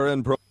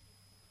And pro-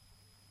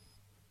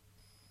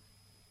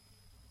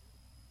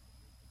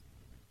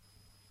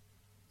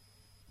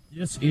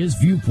 This is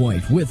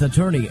Viewpoint with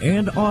attorney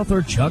and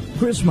author Chuck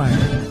Crismier.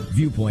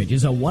 Viewpoint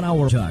is a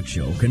one-hour talk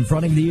show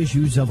confronting the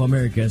issues of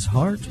America's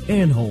heart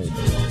and home.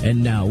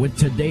 And now with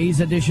today's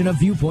edition of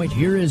Viewpoint,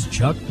 here is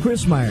Chuck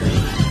Crismier.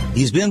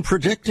 He's been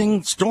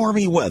predicting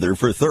stormy weather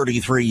for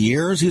 33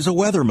 years. He's a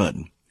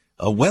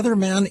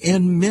weatherman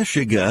in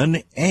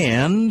Michigan,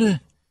 and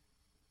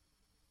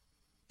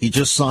he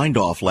just signed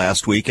off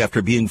last week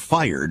after being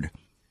fired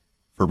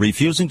for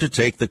refusing to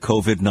take the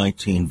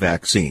COVID-19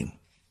 vaccine.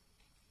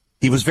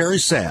 He was very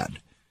sad,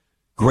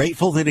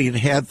 grateful that he'd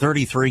had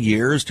 33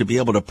 years to be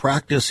able to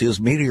practice his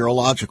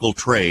meteorological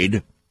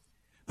trade,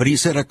 but he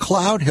said a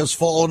cloud has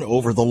fallen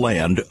over the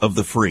land of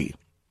the free.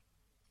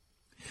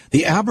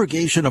 The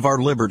abrogation of our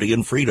liberty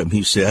and freedom,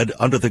 he said,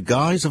 under the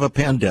guise of a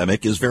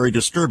pandemic is very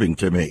disturbing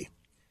to me.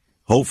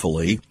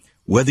 Hopefully,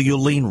 whether you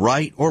lean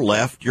right or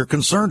left, you're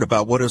concerned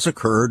about what has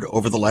occurred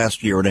over the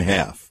last year and a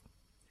half.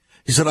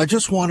 He said, I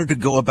just wanted to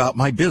go about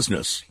my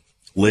business,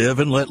 live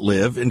and let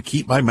live, and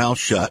keep my mouth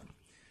shut.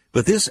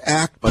 But this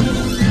act...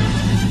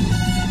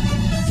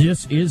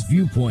 This is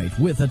Viewpoint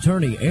with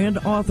attorney and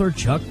author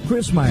Chuck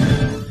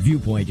Crismier.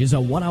 Viewpoint is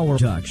a one-hour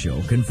talk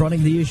show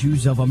confronting the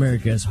issues of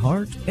America's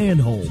heart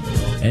and home.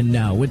 And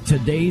now with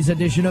today's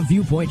edition of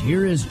Viewpoint,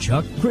 here is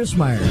Chuck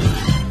Crismier.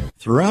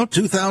 Throughout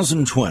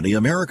 2020,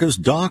 America's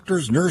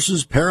doctors,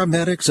 nurses,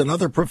 paramedics, and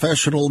other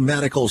professional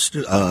medical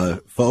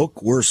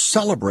folk were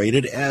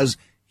celebrated as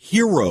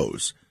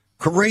heroes,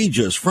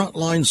 courageous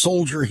frontline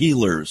soldier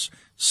healers,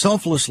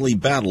 selflessly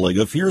battling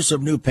a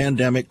fearsome new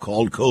pandemic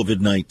called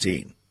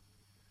COVID-19.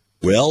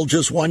 Well,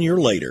 just 1 year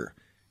later,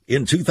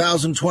 in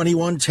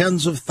 2021,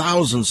 tens of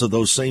thousands of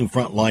those same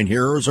frontline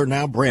heroes are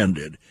now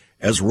branded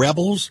as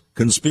rebels,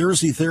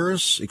 conspiracy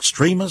theorists,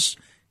 extremists,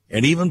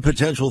 and even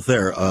potential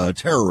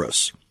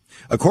terrorists.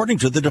 According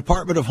to the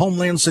Department of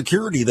Homeland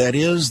Security, that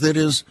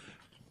is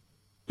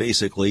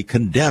basically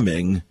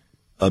condemning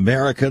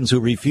Americans who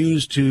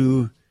refuse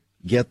to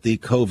get the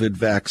COVID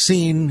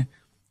vaccine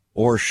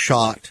or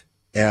shot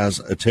as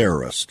a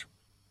terrorist.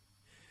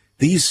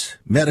 These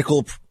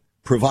medical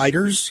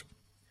providers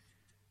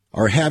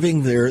are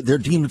they're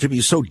deemed to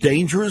be so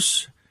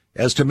dangerous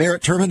as to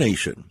merit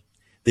termination.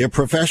 Their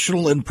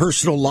professional and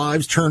personal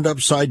lives turned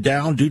upside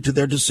down due to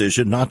their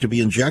decision not to be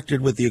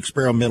injected with the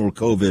experimental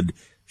COVID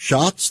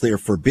shots. They're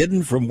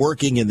forbidden from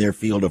working in their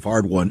field of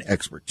hard-won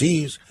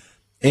expertise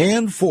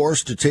and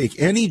forced to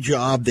take any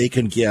job they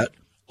can get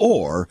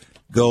or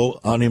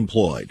go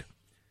unemployed.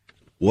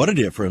 What a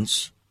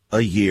difference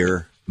a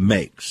year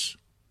makes.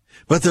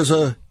 But there's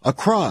a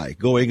cry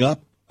going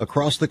up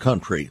across the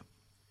country.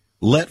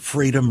 Let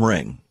freedom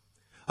ring.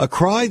 A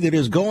cry that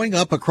is going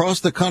up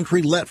across the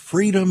country. Let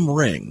freedom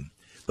ring.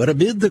 But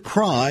amid the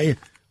cry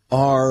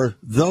are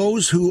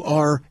those who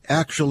are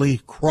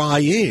actually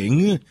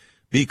crying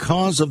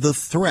because of the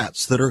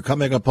threats that are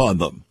coming upon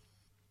them.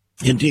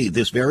 Indeed,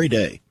 this very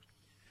day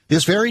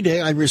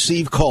I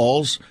receive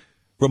calls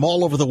from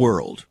all over the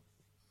world.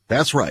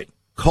 That's right.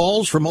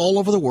 Calls from all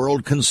over the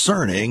world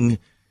concerning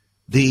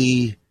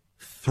the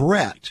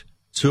threat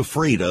to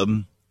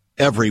freedom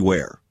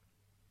everywhere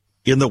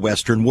in the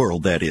Western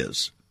world, that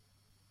is.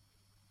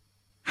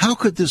 How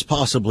could this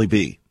possibly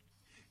be?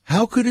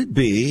 How could it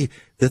be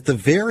that the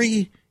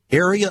very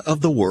area of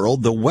the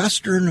world, the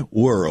Western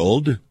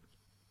world,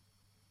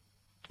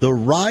 the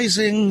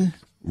rising,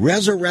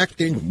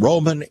 resurrecting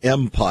Roman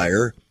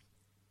Empire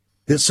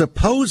that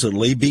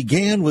supposedly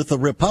began with a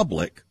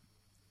republic,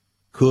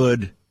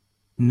 could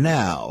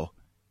now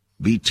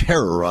be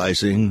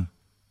terrorizing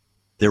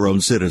their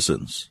own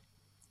citizens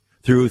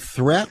through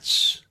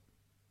threats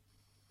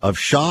of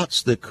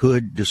shots that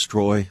could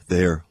destroy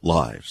their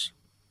lives?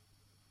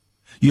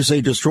 You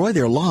say destroy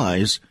their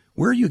lives.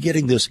 Where are you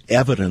getting this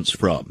evidence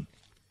from?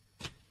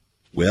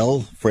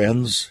 Well,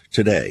 friends,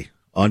 today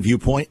on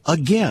Viewpoint,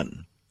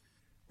 again,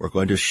 we're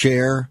going to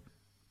share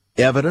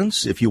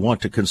evidence. If you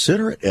want to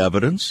consider it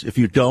evidence, if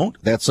you don't,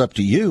 that's up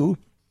to you.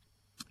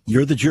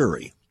 You're the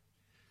jury.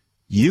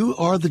 You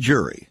are the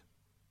jury.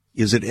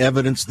 Is it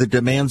evidence that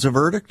demands a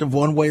verdict of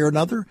one way or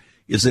another?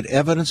 Is it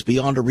evidence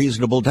beyond a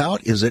reasonable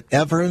doubt? Is it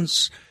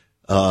evidence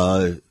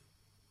that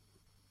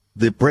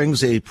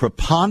brings a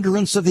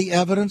preponderance of the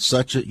evidence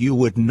such that you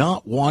would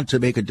not want to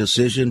make a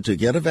decision to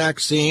get a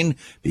vaccine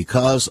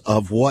because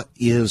of what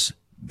is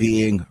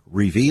being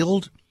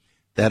revealed?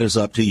 That is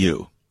up to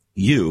you.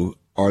 You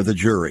are the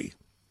jury.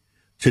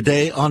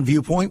 Today on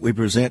Viewpoint, we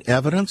present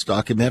evidence,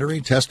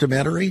 documentary,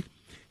 testamentary,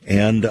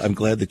 and I'm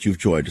glad that you've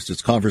joined us.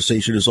 It's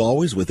conversation, as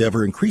always, with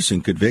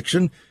ever-increasing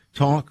conviction,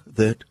 talk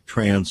that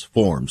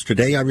transforms.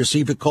 Today, I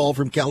received a call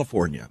from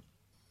California.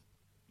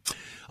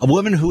 A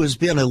woman who has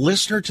been a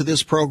listener to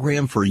this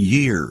program for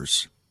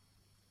years.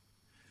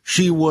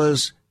 She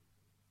was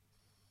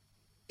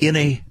in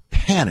a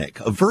panic,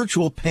 a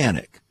virtual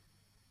panic,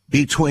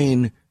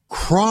 between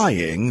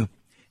crying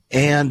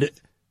and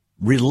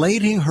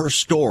relating her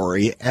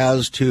story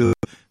as to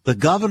the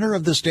governor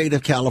of the state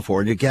of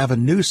California,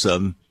 Gavin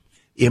Newsom,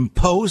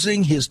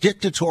 imposing his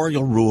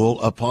dictatorial rule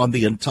upon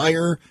the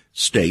entire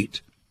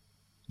state,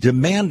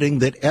 demanding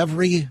that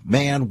every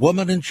man,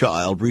 woman, and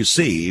child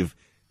receive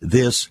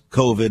this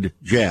COVID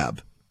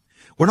jab.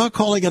 We're not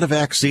calling it a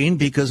vaccine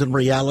because in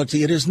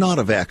reality it is not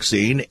a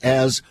vaccine,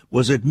 as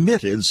was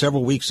admitted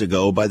several weeks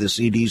ago by the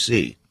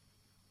CDC.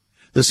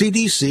 The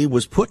CDC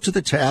was put to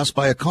the task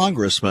by a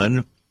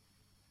congressman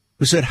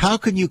who said, how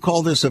can you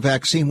call this a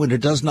vaccine when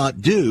it does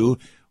not do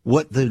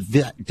what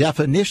the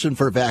definition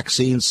for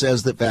vaccines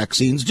says that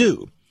vaccines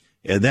do?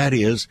 And that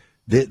is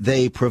that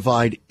they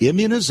provide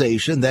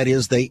immunization. That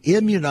is, they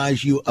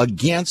immunize you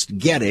against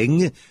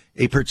getting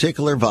a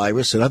particular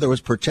virus. In other words,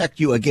 protect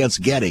you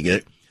against getting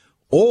it.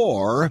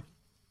 Or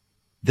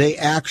they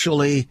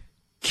actually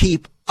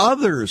keep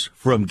others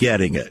from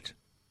getting it.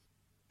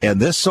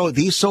 And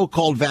these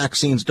so-called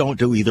vaccines don't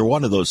do either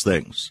one of those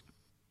things.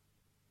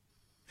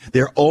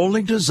 They're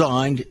only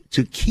designed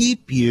to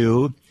keep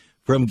you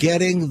from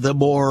getting the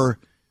more,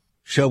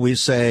 shall we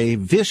say,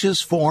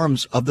 vicious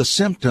forms of the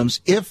symptoms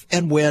if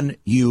and when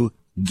you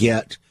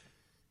get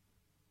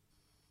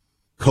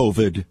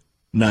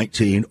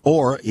COVID-19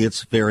 or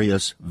its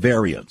various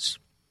variants.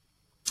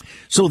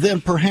 So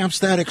then perhaps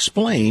that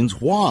explains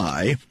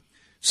why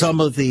some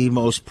of the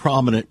most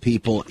prominent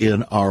people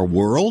in our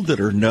world that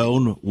are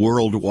known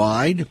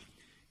worldwide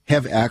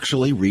have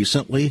actually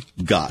recently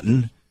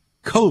gotten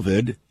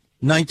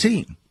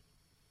COVID-19,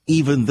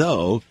 even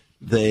though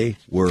they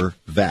were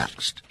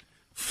vaxxed.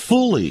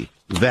 Fully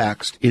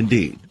vaxxed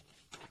indeed.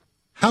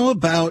 How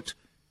about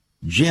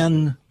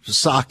Jen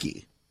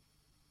Psaki?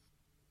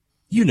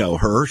 You know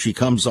her. She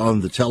comes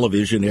on the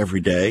television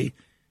every day.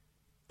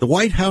 The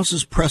White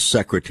House's press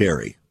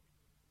secretary.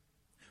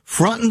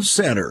 Front and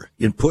center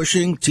in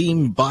pushing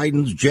Team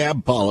Biden's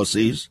jab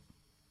policies,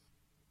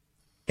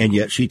 and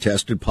yet she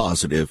tested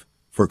positive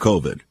for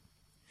COVID.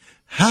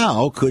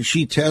 How could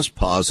she test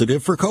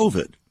positive for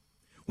COVID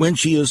when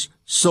she is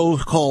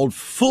so-called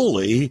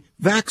fully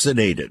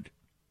vaccinated?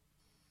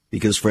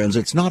 Because, friends,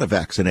 it's not a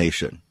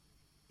vaccination.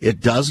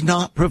 It does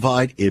not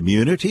provide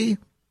immunity,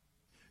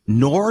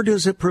 nor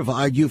does it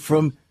provide you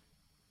from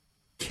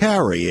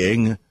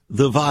carrying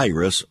the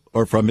virus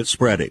or from it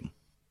spreading.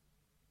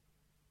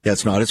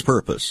 That's not its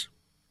purpose.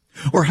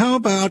 Or how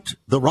about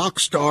the rock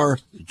star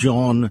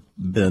Bon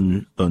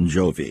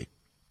Jovi?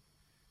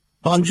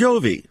 Bon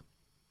Jovi,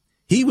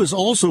 he was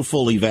also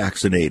fully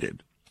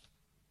vaccinated,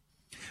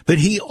 but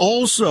he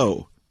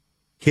also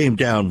came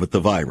down with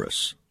the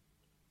virus.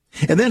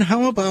 And then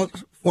how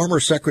about former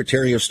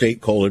Secretary of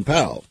State Colin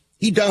Powell?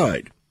 He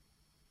died.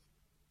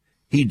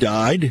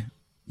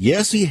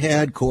 Yes, he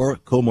had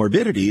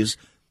comorbidities,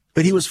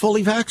 but he was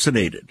fully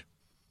vaccinated.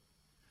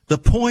 The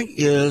point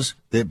is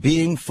that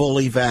being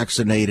fully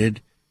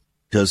vaccinated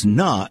does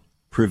not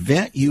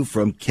prevent you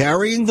from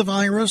carrying the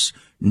virus,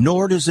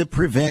 nor does it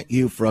prevent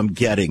you from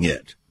getting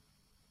it.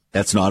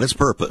 That's not its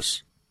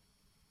purpose.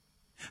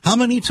 How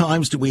many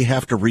times do we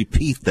have to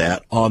repeat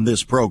that on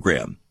this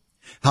program?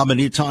 How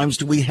many times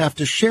do we have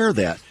to share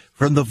that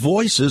from the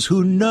voices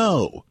who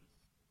know?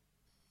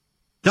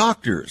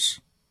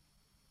 Doctors,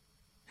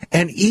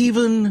 and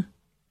even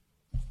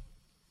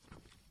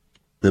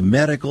the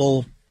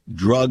medical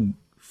drug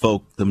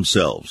folk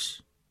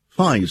themselves,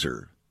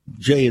 Pfizer,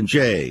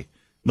 J&J,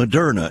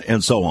 Moderna,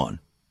 and so on.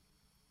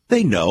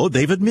 They know,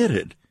 they've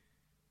admitted.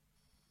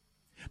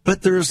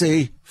 But there's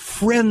a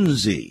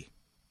frenzy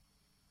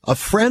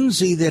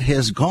that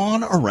has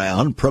gone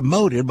around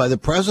promoted by the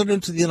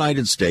President of the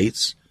United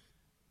States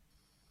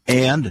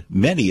and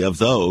many of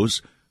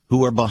those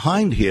who are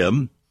behind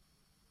him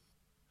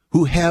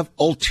who have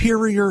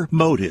ulterior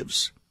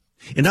motives.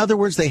 In other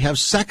words, they have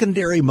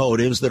secondary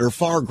motives that are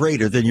far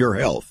greater than your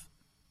health.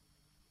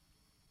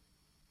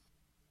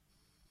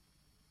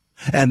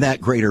 And that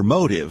greater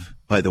motive,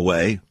 by the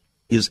way,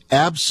 is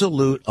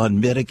absolute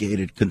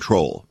unmitigated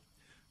control.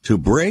 To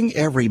bring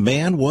every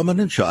man, woman,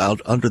 and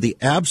child under the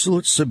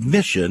absolute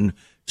submission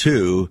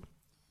to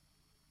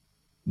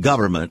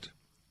government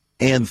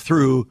and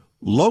through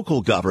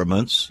local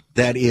governments,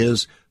 that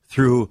is,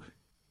 through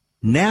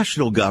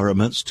national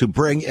governments, to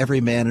bring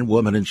every man and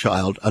woman and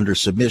child under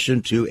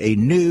submission to a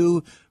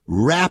new,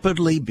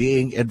 rapidly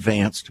being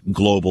advanced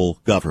global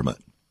government.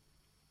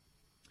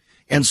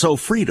 And so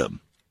freedom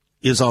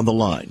is on the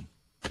line.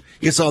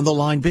 It's on the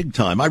line big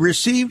time. I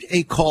received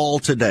a call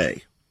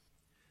today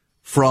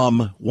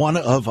from one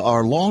of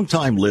our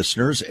longtime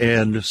listeners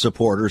and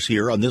supporters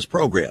here on this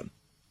program.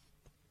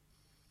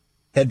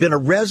 Had been a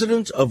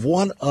resident of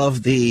one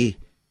of the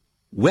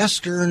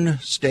western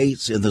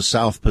states in the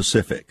South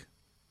Pacific.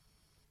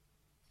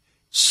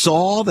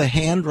 Saw the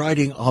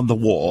handwriting on the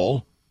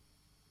wall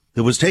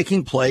that was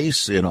taking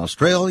place in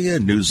Australia,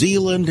 New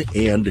Zealand,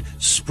 and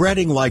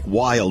spreading like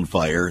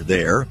wildfire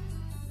there.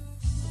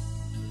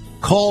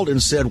 Called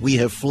and said, we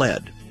have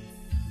fled.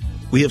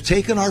 We have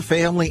taken our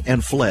family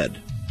and fled.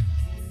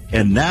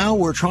 And now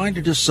we're trying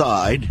to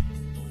decide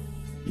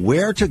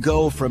where to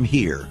go from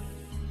here.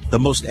 The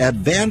most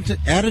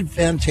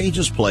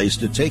advantageous place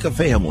to take a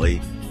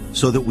family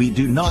so that we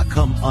do not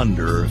come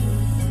under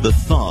the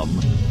thumb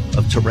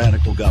of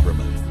tyrannical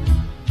government.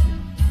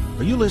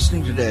 Are you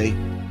listening today?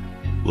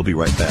 We'll be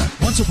right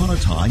back. Once upon a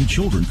time,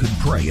 children could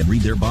pray and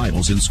read their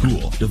Bibles in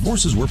school.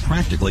 Divorces were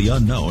practically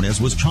unknown, as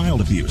was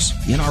child abuse.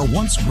 In our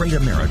once great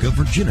America,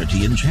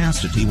 virginity and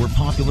chastity were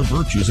popular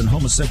virtues and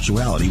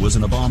homosexuality was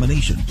an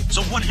abomination.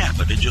 So what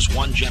happened in just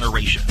one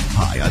generation?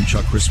 Hi, I'm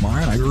Chuck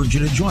Christmeyer, and I urge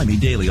you to join me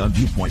daily on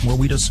Viewpoint, where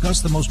we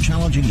discuss the most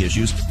challenging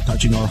issues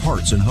touching our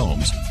hearts and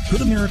homes. Could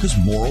America's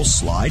moral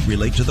slide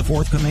relate to the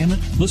Fourth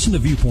Commandment? Listen to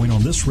Viewpoint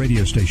on this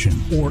radio station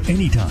or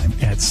anytime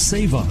at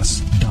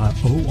saveus.org.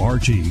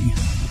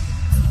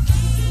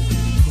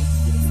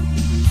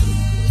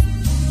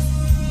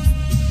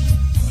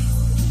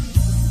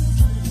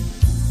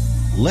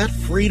 Let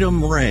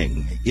freedom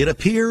ring. It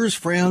appears,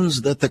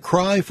 friends, that the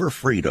cry for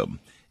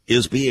freedom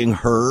is being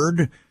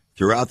heard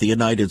throughout the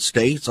United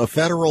States. A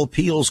federal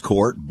appeals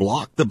court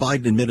blocked the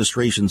Biden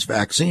administration's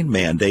vaccine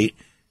mandate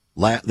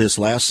this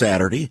last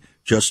Saturday,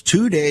 just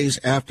 2 days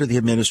after the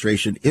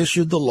administration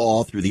issued the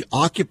law through the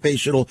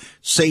Occupational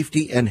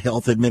Safety and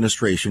Health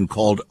Administration,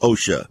 called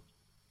OSHA.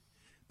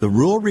 The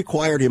rule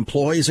required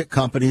employees at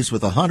companies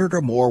with 100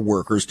 or more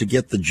workers to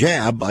get the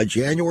jab by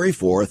January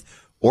 4th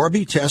or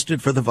be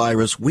tested for the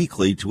virus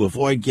weekly to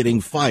avoid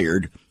getting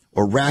fired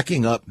or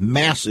racking up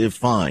massive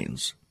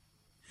fines.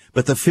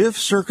 But the Fifth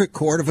Circuit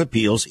Court of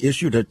Appeals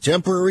issued a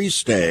temporary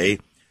stay,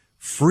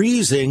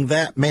 freezing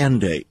that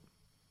mandate.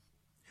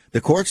 The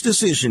court's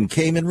decision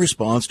came in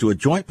response to a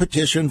joint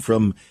petition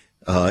from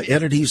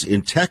entities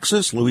in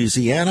Texas,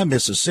 Louisiana,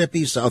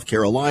 Mississippi, South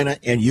Carolina,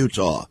 and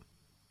Utah.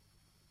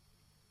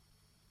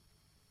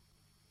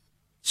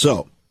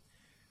 So,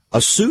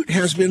 a suit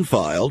has been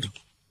filed.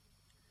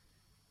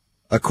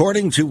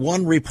 According to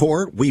one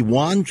report, we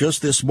won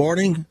just this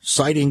morning,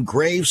 citing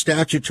grave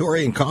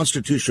statutory and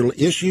constitutional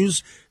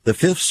issues. The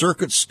Fifth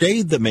Circuit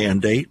stayed the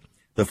mandate.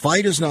 The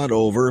fight is not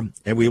over,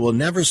 and we will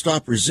never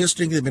stop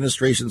resisting the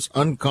administration's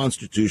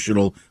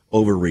unconstitutional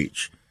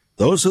overreach.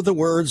 Those are the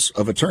words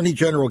of Attorney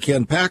General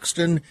Ken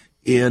Paxton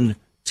in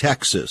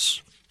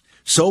Texas.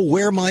 So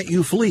where might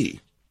you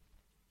flee?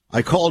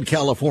 I called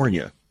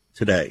California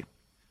today.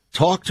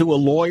 Talked to a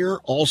lawyer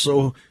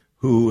also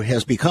who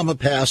has become a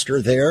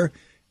pastor there,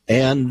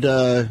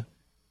 and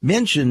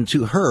mentioned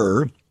to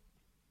her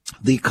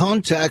the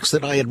contacts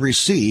that I had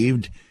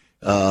received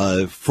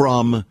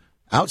from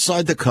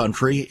outside the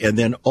country and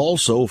then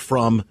also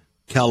from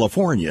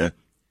California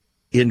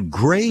in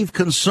grave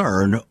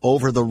concern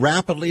over the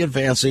rapidly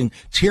advancing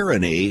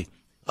tyranny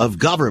of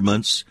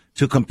governments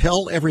to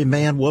compel every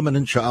man, woman,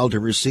 and child to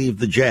receive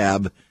the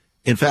jab.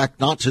 In fact,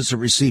 not just to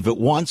receive it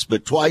once,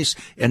 but twice,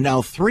 and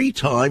now 3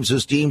 times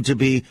is deemed to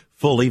be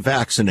fully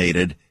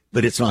vaccinated,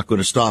 but it's not going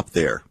to stop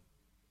there.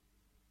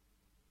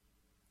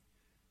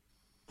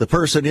 The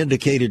person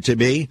indicated to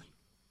me,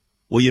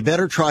 well, you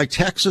better try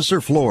Texas or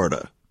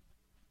Florida.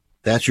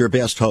 That's your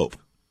best hope.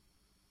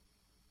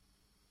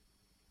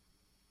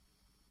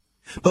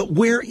 But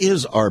where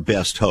is our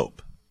best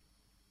hope?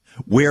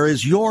 Where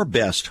is your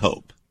best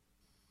hope?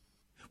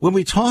 When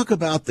we talk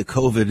about the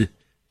COVID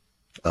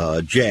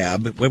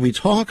jab, when we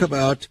talk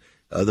about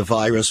the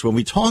virus, when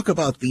we talk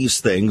about these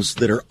things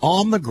that are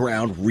on the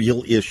ground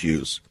real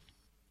issues,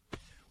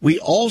 we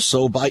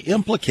also, by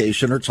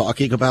implication, are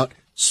talking about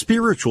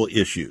spiritual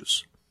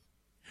issues.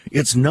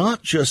 It's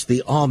not just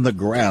the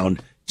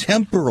on-the-ground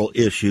temporal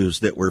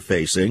issues that we're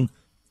facing.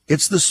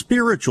 It's the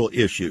spiritual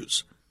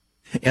issues.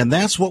 And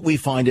that's what we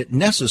find it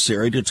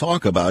necessary to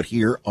talk about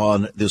here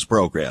on this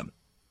program.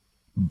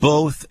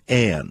 Both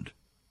and.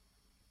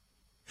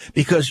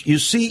 Because, you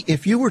see,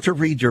 if you were to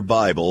read your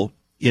Bible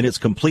in its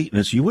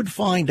completeness, you would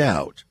find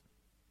out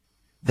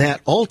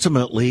that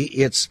ultimately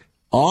it's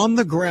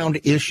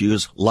on-the-ground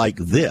issues like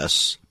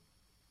this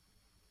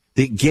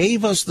that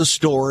gave us the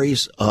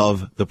stories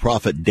of the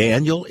prophet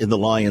Daniel in the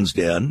lion's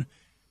den,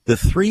 the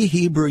 3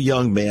 Hebrew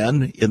young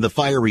men in the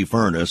fiery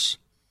furnace,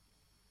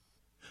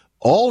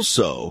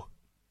 also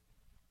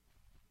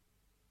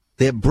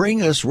that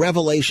bring us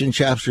Revelation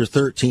chapter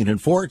 13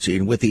 and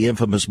 14 with the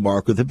infamous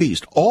mark of the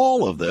beast,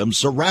 all of them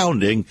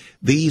surrounding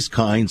these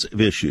kinds of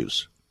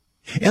issues.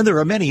 And there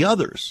are many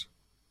others.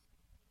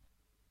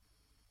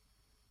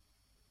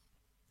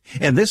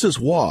 And this is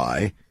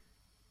why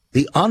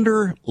the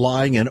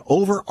underlying and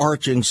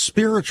overarching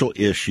spiritual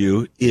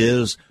issue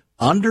is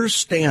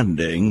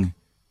understanding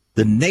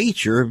the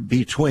nature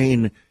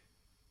between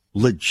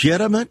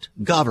legitimate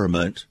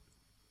government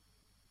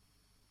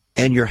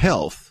and your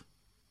health,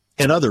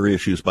 and other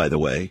issues, by the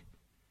way,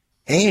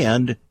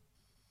 and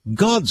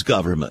God's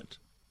government.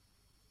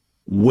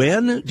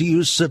 When do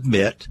you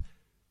submit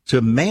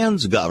to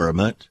man's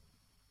government,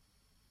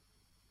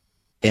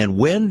 and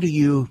when do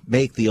you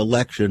make the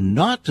election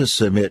not to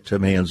submit to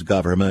man's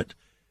government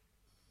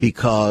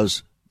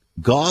because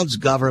God's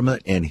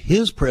government and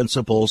his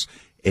principles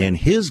and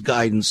his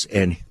guidance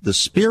and the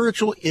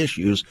spiritual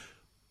issues,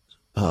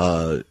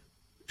 shall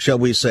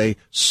we say,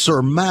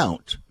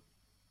 surmount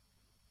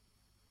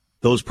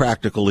those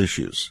practical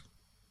issues?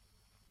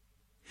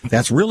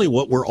 That's really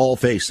what we're all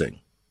facing.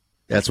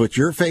 That's what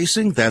you're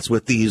facing. That's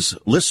what these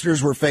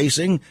listeners were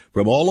facing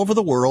from all over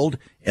the world,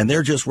 and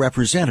they're just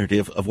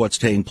representative of what's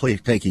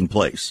taking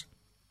place.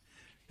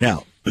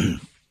 Now,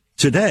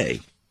 today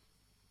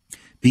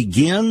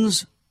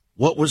begins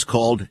what was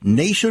called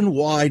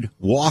Nationwide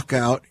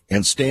Walkout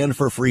and Stand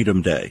for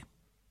Freedom Day.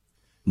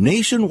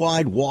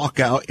 Nationwide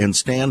Walkout and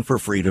Stand for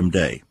Freedom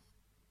Day.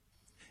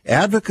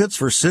 Advocates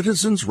for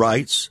Citizens'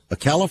 Rights, a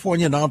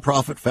California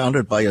nonprofit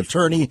founded by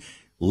attorney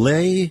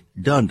Leigh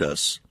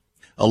Dundas,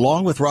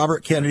 along with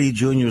Robert Kennedy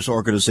Jr.'s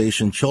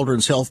organization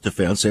Children's Health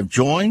Defense, have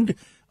joined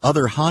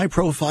other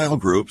high-profile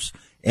groups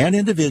and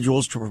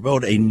individuals to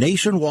promote a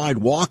nationwide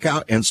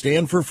walkout and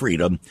stand for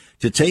freedom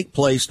to take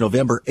place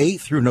November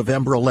 8th through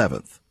November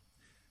 11th.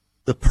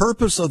 The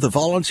purpose of the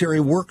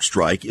voluntary work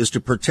strike is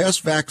to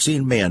protest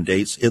vaccine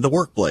mandates in the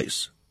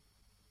workplace.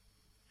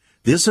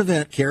 This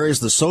event carries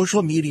the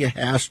social media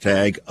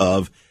hashtag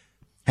of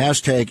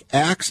hashtag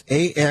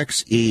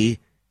AXE,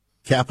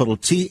 capital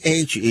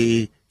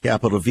THE,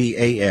 capital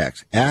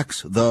VAX,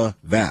 Axe the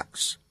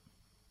Vax.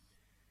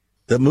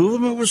 The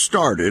movement was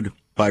started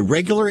by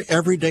regular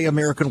everyday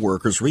American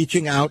workers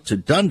reaching out to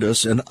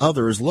Dundas and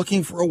others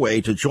looking for a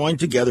way to join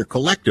together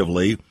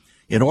collectively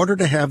in order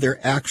to have their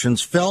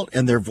actions felt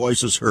and their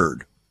voices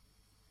heard.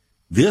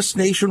 This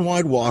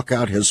nationwide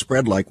walkout has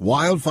spread like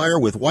wildfire,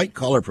 with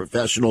white-collar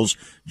professionals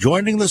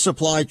joining the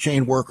supply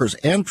chain workers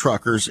and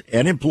truckers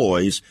and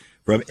employees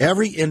from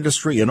every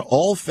industry in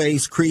all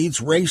faiths, creeds,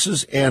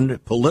 races,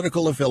 and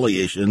political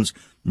affiliations,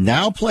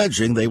 now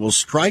pledging they will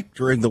strike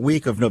during the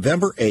week of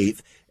November 8th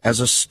as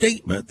a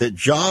statement that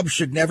jobs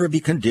should never be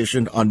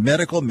conditioned on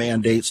medical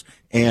mandates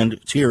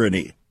and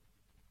tyranny.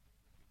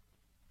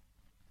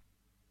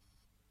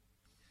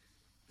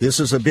 This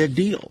is a big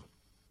deal.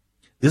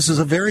 This is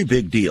a very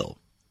big deal.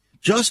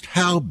 Just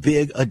how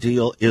big a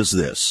deal is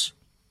this?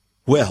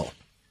 Well,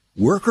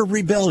 worker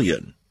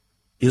rebellion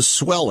is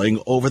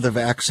swelling over the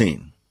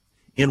vaccine.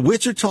 In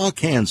Wichita,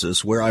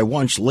 Kansas, where I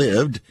once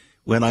lived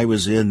when I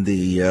was in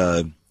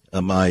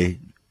my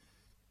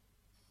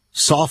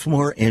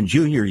sophomore and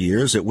junior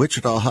years at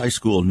Wichita High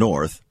School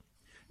North,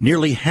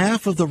 nearly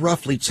half of the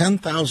roughly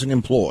 10,000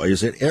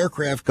 employees at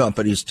aircraft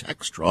companies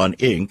Textron,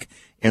 Inc.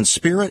 and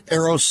Spirit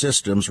Aero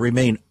Systems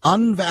remain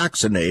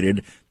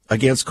unvaccinated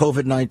against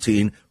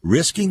COVID-19,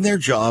 risking their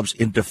jobs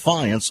in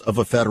defiance of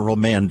a federal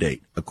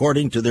mandate,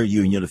 according to their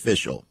union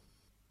official.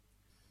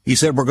 He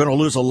said, "We're going to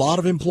lose a lot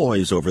of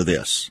employees over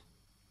this."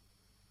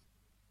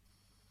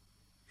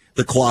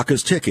 The clock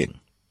is ticking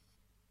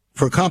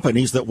for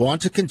companies that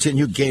want to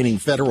continue gaining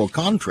federal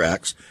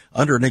contracts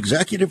under an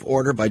executive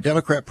order by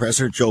Democrat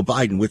President Joe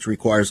Biden, which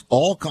requires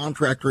all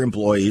contractor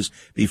employees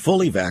be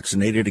fully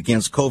vaccinated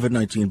against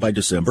COVID-19 by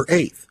December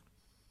 8th.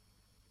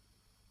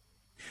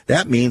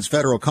 That means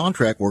federal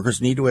contract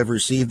workers need to have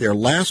received their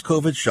last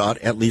COVID shot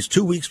at least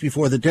 2 weeks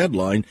before the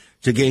deadline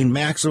to gain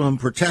maximum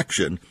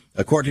protection,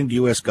 according to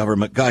U.S.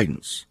 government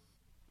guidance.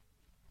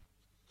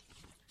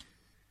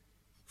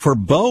 For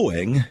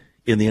Boeing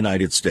in the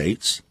United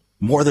States,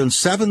 more than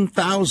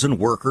 7,000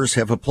 workers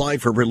have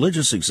applied for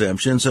religious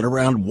exemptions and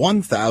around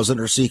 1,000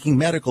 are seeking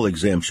medical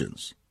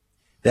exemptions.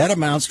 That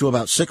amounts to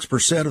about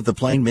 6% of the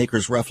plane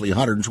maker's roughly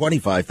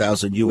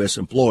 125,000 U.S.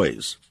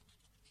 employees.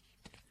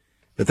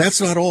 But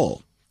that's not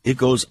all. It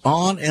goes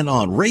on and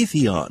on.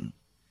 Raytheon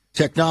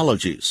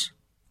Technologies,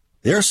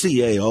 their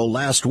CAO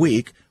last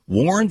week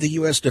warned the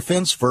U.S.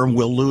 defense firm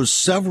will lose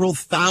several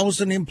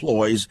thousand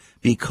employees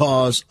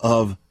because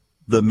of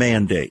the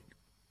mandate.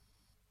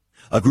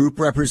 A group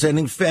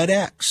representing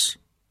FedEx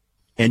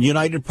and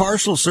United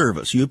Parcel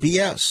Service,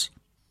 UPS,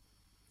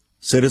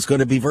 said it's going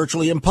to be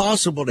virtually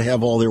impossible to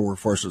have all their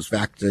workforces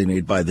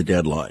vaccinated by the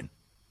deadline.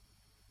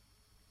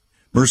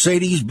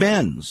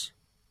 Mercedes-Benz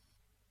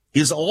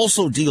is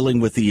also dealing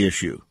with the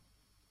issue.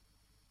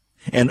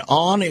 And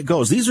on it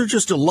goes. These are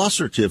just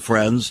illustrative,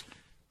 friends,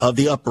 of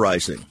the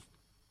uprising.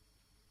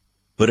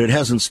 But it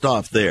hasn't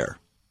stopped there.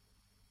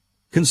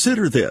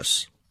 Consider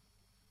this.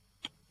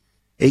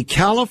 A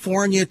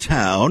California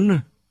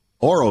town,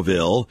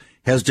 Oroville,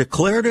 has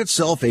declared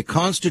itself a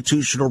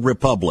constitutional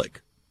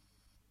republic.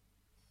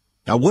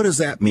 Now, what does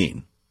that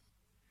mean?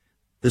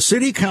 The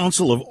City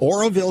Council of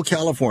Oroville,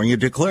 California,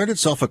 declared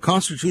itself a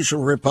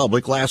constitutional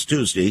republic last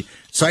Tuesday,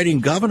 citing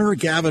Governor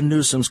Gavin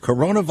Newsom's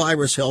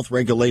coronavirus health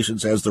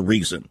regulations as the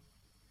reason.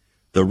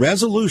 The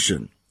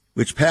resolution,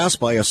 which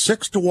passed by a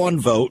 6-1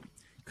 vote,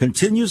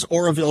 continues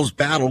Oroville's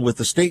battle with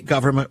the state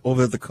government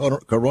over the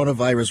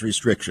coronavirus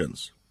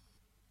restrictions.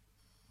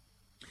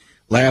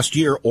 Last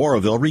year,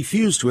 Oroville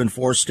refused to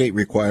enforce state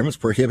requirements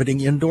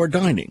prohibiting indoor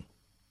dining.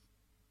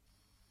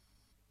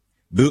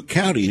 Butte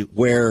County,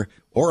 where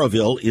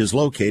Oroville is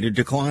located,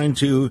 declined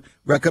to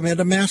recommend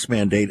a mask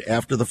mandate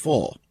after the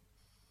fall.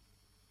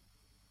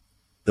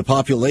 The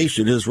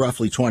population is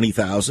roughly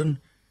 20,000.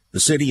 The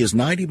city is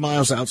 90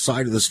 miles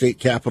outside of the state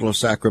capital of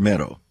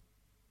Sacramento.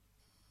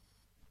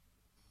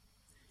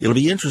 It'll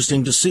be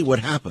interesting to see what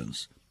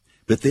happens.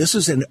 But this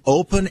is an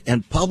open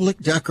and public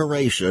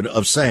declaration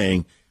of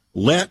saying,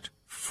 let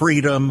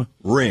freedom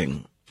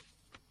ring.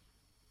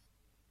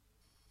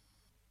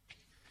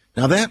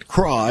 Now, that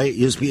cry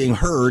is being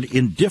heard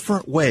in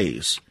different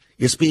ways.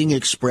 It's being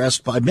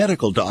expressed by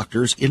medical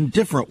doctors in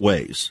different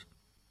ways.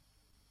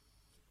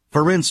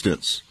 For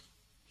instance,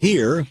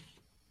 here,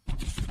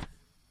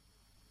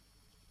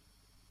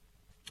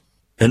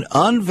 an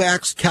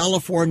unvaxxed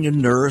California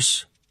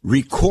nurse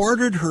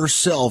recorded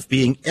herself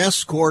being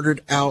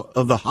escorted out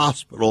of the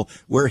hospital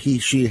where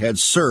she had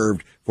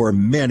served for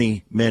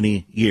many,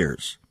 many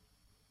years.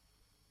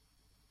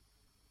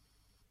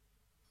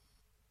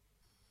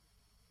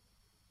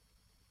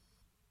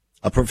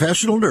 A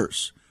professional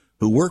nurse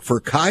who worked for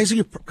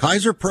Kaiser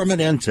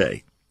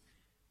Permanente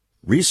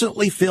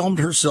recently filmed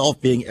herself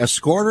being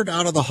escorted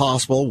out of the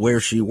hospital where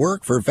she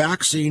worked for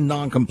vaccine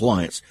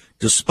noncompliance,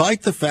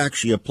 despite the fact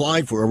she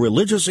applied for a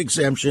religious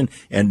exemption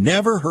and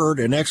never heard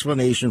an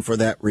explanation for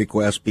that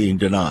request being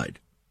denied.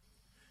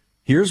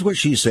 Here's what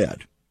she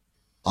said.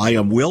 I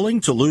am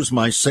willing to lose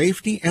my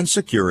safety and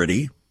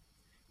security,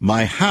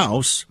 my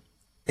house,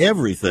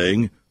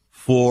 everything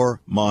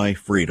for my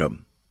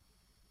freedom.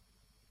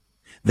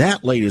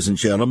 That, ladies and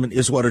gentlemen,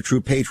 is what a true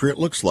patriot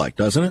looks like,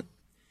 doesn't it?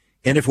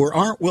 And if we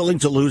aren't willing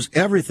to lose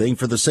everything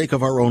for the sake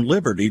of our own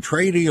liberty,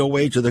 trading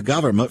away to the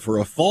government for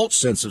a false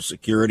sense of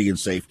security and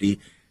safety,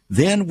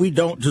 then we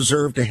don't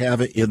deserve to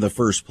have it in the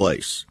first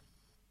place.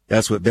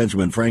 That's what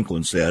Benjamin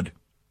Franklin said.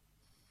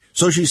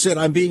 So she said,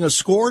 I'm being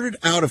escorted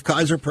out of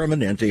Kaiser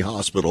Permanente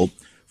Hospital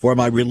for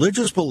my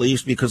religious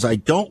beliefs because I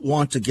don't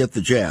want to get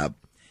the jab.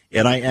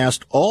 And I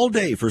asked all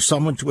day for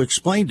someone to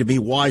explain to me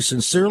why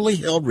sincerely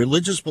held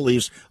religious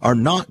beliefs are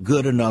not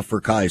good enough for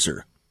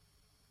Kaiser.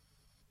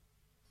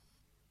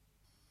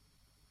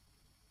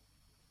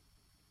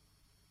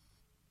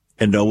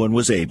 And no one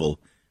was able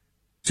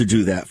to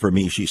do that for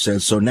me, she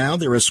says. So now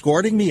they're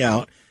escorting me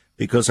out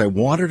because I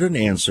wanted an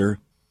answer,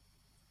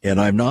 and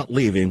I'm not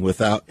leaving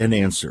without an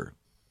answer.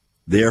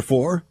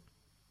 Therefore,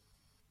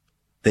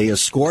 they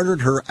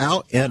escorted her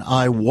out, and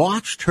I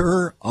watched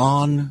her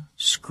on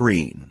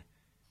screen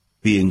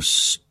being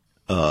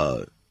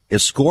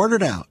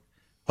escorted out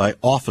by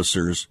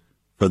officers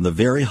from the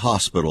very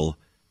hospital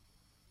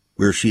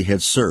where she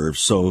had served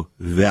so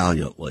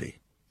valiantly.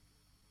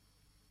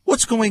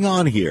 What's going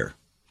on here?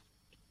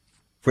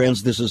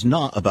 Friends, this is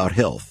not about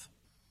health.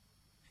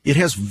 It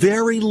has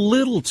very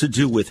little to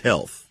do with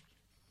health.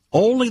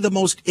 Only the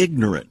most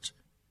ignorant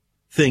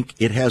think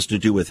it has to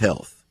do with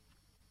health.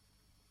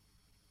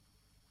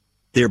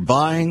 They're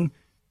buying,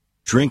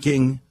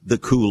 drinking the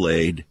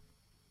Kool-Aid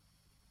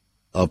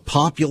of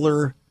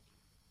popular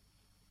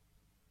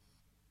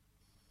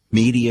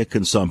media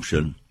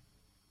consumption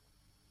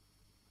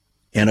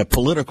and a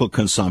political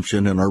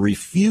consumption and are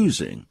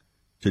refusing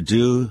to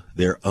do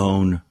their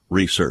own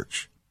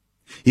research.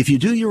 If you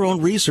do your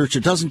own research,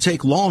 it doesn't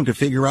take long to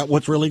figure out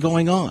what's really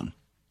going on.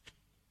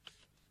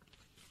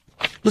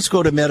 Let's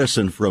go to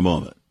medicine for a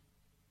moment.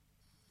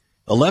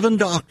 11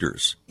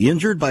 doctors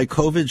injured by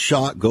COVID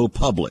shot go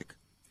public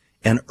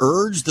and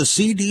urge the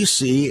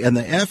CDC and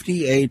the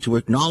FDA to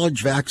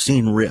acknowledge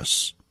vaccine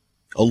risks.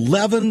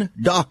 11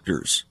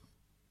 doctors.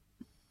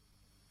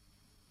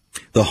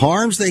 The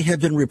harms they have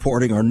been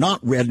reporting are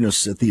not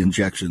redness at the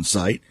injection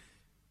site.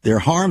 Their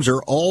harms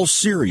are all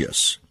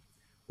serious,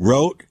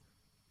 wrote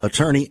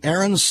attorney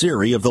Aaron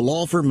Siri of the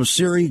law firm of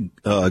Siri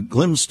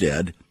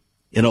Glimstead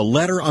in a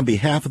letter on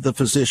behalf of the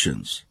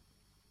physicians.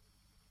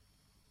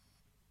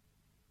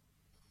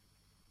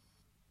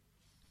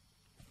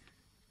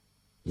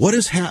 What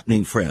is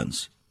happening,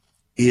 friends,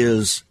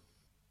 is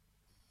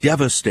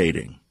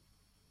devastating.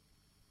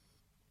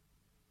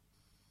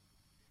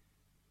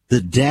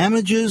 The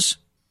damages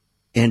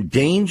and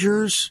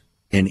dangers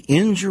and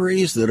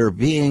injuries that are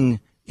being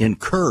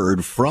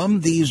incurred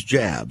from these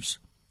jabs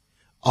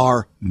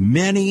are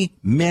many,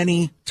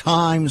 many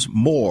times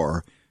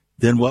more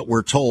than what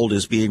we're told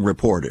is being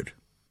reported.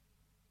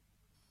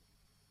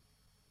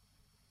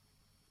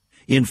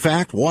 In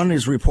fact, one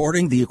is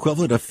reporting the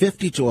equivalent of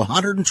 50 to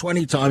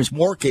 120 times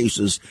more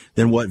cases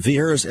than what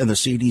VAERS and the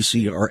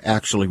CDC are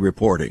actually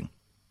reporting.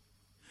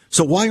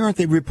 So why aren't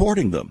they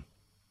reporting them?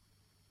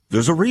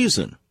 There's a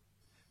reason.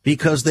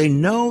 Because they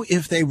know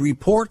if they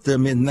report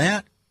them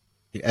at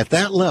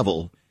that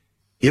level,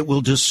 it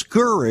will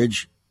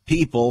discourage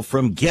people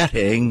from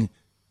getting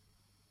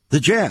the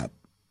jab.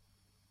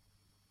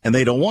 And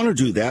they don't want to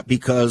do that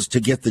because to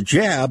get the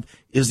jab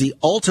is the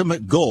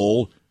ultimate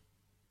goal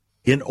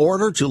in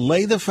order to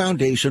lay the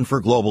foundation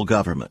for global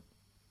government.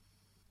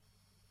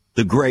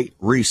 The Great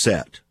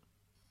Reset.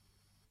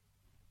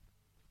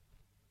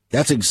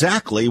 That's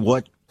exactly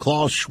what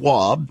Klaus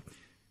Schwab,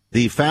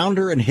 the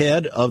founder and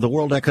head of the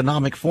World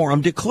Economic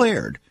Forum,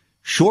 declared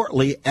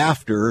shortly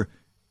after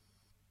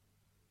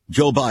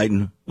Joe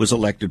Biden was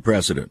elected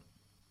president,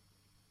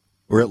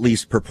 or at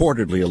least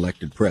purportedly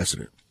elected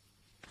president,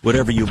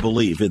 whatever you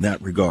believe in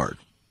that regard.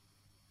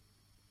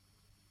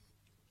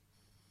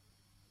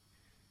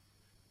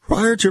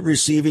 Prior to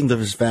receiving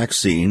this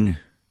vaccine,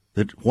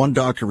 that one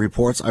doctor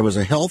reports, I was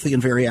a healthy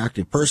and very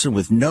active person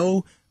with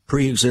no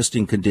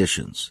pre-existing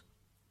conditions.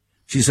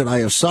 She said, I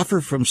have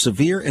suffered from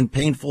severe and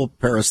painful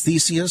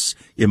paresthesias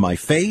in my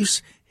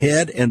face,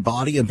 head and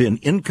body have been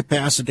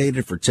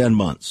incapacitated for 10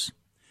 months.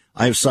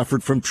 I have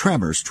suffered from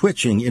tremors,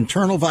 twitching,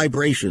 internal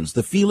vibrations,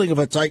 the feeling of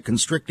a tight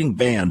constricting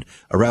band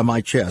around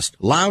my chest,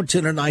 loud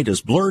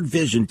tinnitus, blurred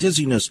vision,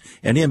 dizziness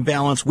and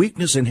imbalance,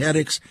 weakness and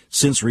headaches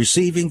since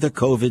receiving the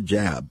COVID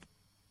jab.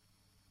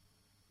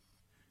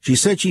 She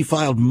said she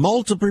filed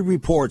multiple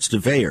reports to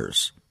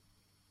VAERS,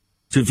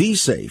 to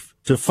VSafe,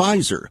 to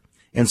Pfizer,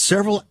 and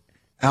several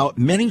out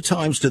many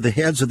times to the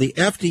heads of the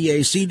FDA,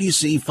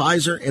 CDC,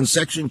 Pfizer, and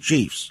section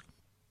chiefs.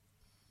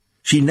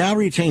 She now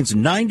retains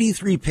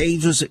 93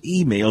 pages of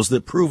emails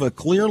that prove a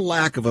clear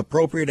lack of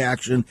appropriate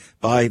action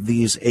by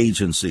these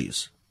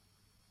agencies.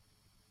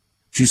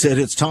 She said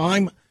it's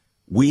time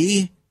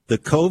we, the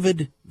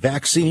COVID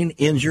vaccine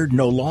injured,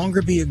 no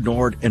longer be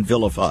ignored and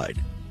vilified.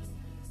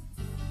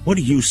 What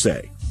do you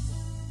say?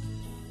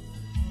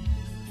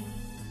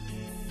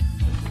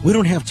 We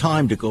don't have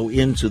time to go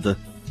into the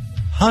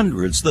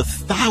hundreds, the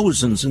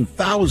thousands and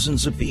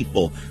thousands of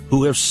people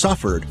who have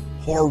suffered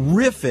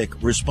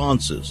horrific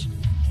responses.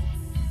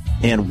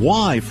 And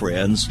why,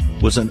 friends,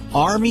 was an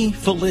Army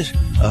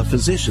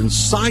physician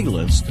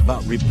silenced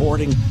about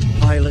reporting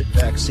pilot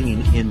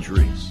vaccine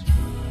injuries?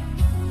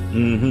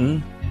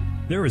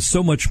 There is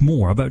so much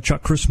more about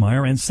Chuck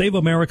Crismier and Save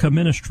America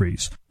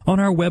Ministries on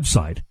our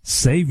website,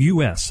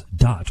 saveus.org.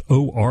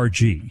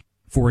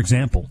 For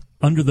example,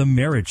 under the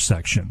marriage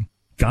section,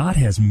 God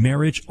has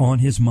marriage on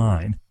his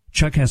mind.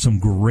 Chuck has some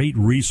great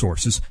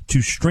resources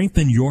to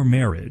strengthen your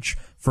marriage.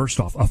 First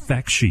off, a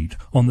fact sheet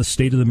on the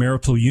state of the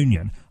marital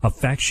union, a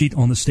fact sheet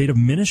on the state of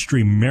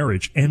ministry,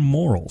 marriage, and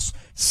morals.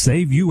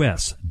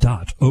 SaveUS.org.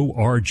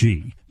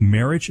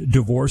 Marriage,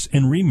 divorce,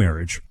 and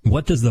remarriage.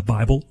 What does the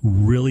Bible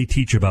really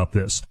teach about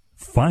this?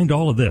 Find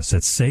all of this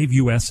at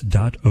SaveUS.org.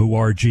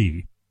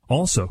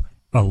 Also,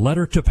 a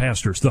letter to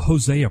pastors, the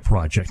Hosea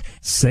Project,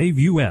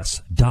 SaveUS.org,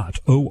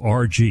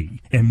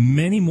 and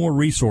many more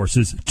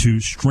resources to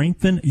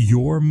strengthen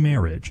your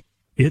marriage.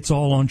 It's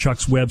all on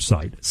Chuck's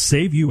website,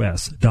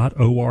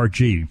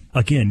 SaveUS.org.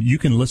 Again, you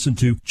can listen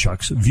to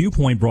Chuck's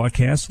Viewpoint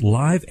broadcasts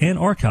live and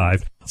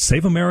archived.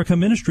 Save America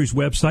Ministries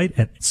website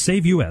at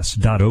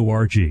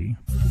SaveUS.org.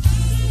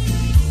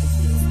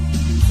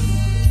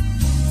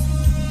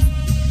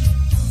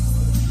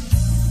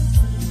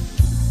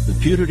 The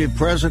putative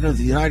president of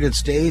the United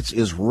States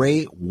is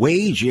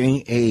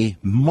waging a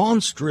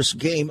monstrous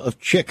game of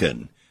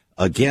chicken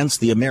against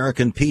the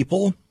American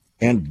people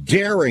and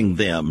daring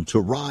them to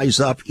rise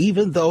up,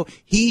 even though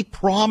he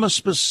promised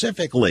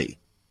specifically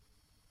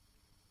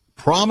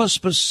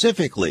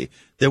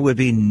there would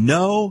be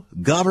no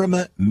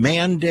government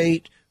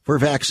mandate for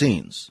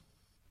vaccines.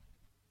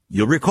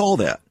 You'll recall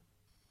that.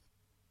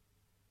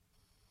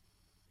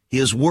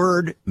 His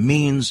word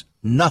means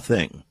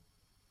nothing.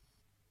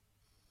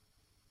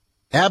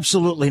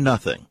 Absolutely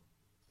nothing.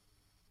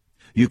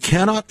 You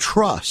cannot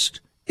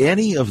trust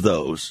any of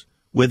those,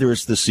 whether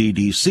it's the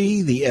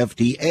CDC, the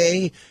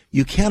FDA.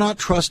 You cannot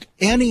trust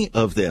any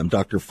of them.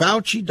 Dr.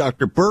 Fauci,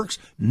 Dr. Birx,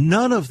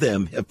 none of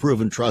them have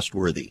proven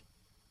trustworthy.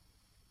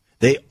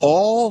 They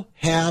all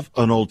have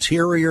an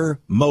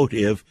ulterior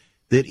motive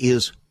that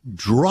is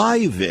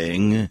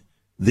driving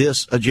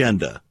this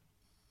agenda.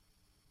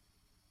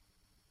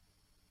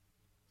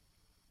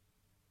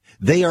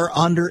 They are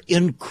under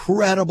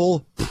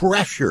incredible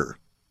pressure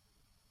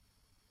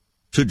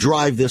to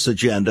drive this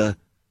agenda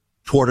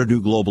toward a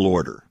new global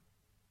order.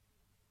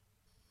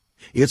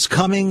 It's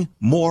coming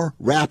more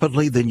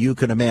rapidly than you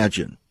can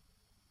imagine.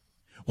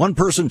 One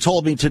person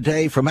told me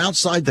today from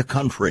outside the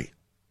country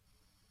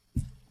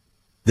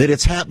that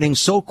it's happening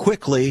so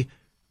quickly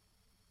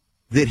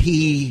that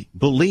he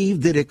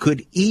believed that it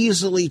could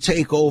easily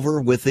take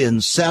over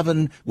within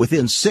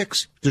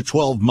 6 to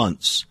 12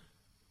 months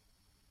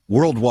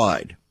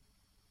worldwide.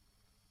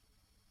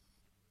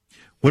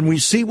 When we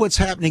see what's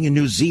happening in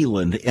New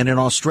Zealand and in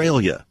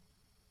Australia,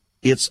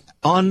 it's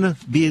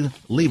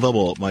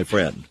unbelievable, my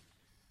friend.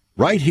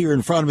 Right here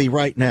in front of me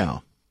right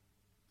now.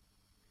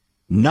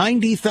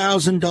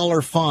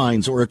 $90,000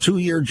 fines or a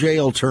 2-year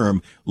jail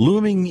term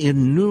looming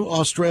in new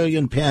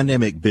Australian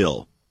pandemic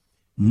bill.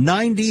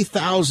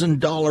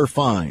 $90,000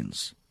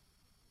 fines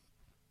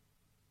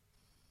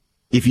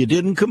if you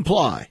didn't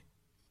comply.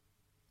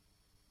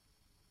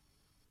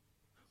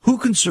 Who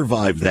can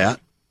survive that?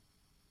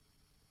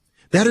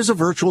 That is a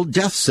virtual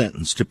death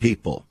sentence to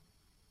people.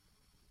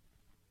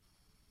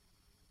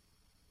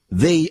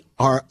 They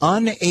are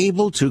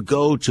unable to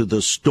go to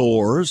the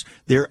stores.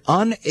 They're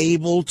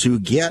unable to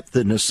get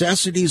the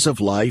necessities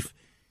of life,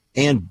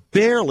 and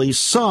barely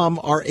some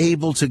are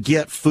able to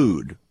get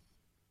food.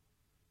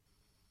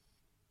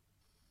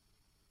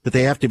 But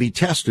they have to be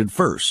tested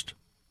first.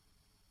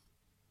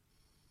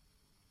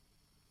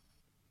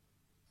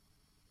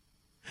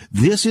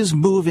 This is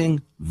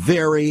moving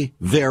very,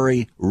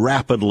 very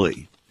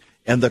rapidly.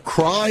 And the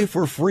cry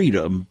for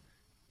freedom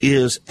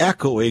is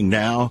echoing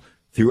now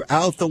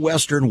throughout the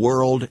Western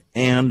world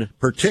and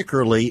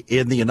particularly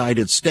in the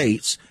United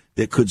States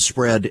that could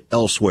spread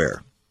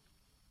elsewhere.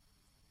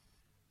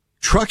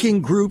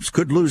 Trucking groups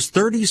could lose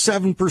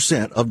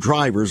 37% of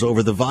drivers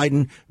over the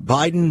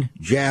Biden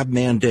jab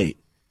mandate,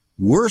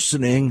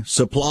 worsening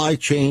supply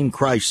chain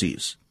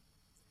crises.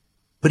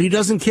 But he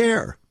doesn't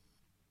care.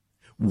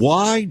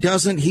 Why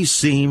doesn't he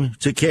seem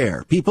to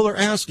care? People are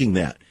asking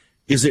that.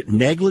 Is it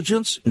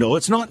negligence? No,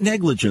 it's not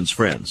negligence,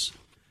 friends.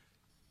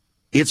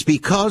 It's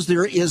because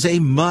there is a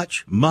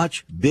much,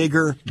 much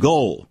bigger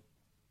goal.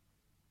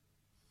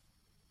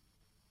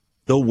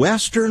 The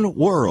Western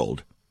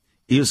world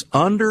is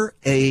under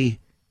a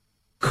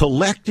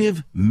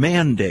collective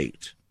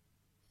mandate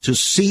to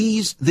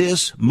seize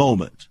this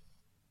moment,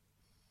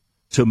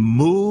 to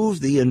move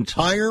the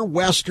entire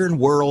Western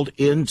world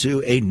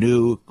into a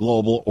new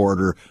global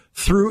order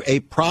through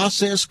a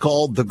process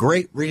called the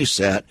Great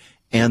Reset,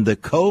 and the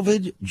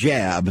COVID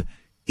jab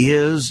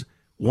is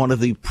one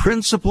of the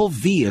principal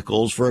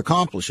vehicles for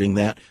accomplishing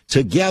that,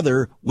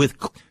 together with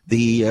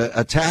the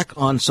attack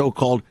on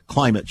so-called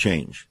climate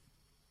change.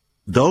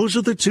 Those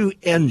are the two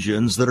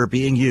engines that are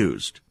being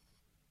used.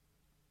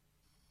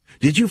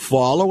 Did you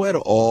follow at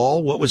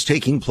all what was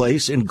taking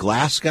place in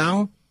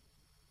Glasgow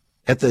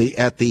at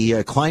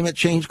the climate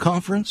change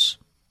conference?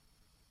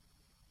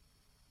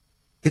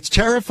 It's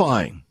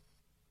terrifying.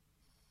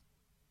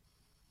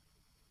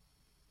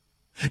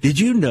 Did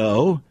you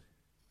know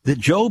that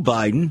Joe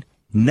Biden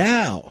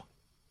now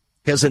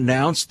has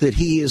announced that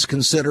he is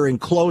considering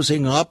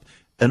closing up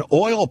an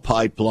oil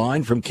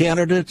pipeline from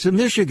Canada to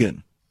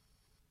Michigan?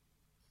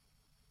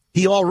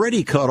 He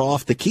already cut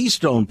off the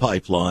Keystone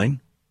pipeline.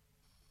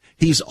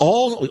 He's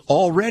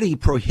already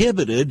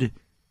prohibited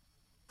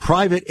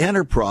private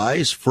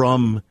enterprise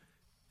from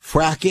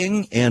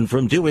fracking and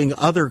from doing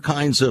other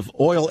kinds of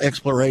oil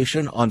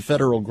exploration on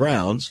federal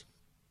grounds.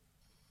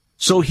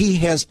 So he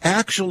has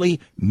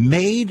actually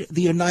made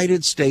the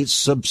United States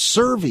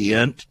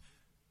subservient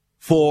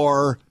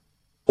for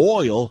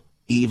oil,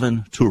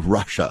 even to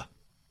Russia.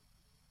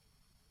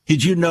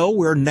 Did you know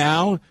we're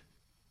now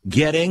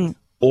getting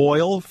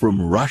oil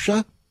from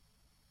Russia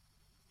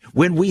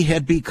when we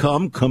had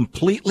become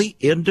completely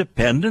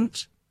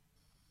independent,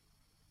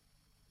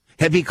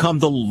 had become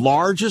the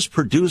largest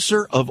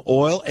producer of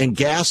oil and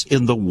gas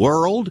in the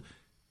world?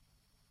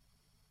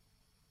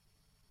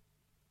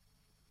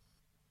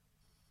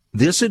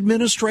 This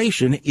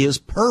administration is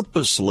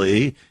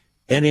purposely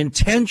and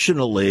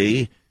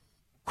intentionally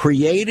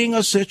creating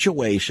a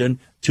situation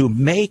to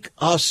make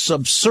us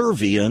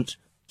subservient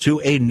to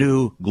a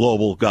new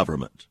global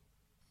government.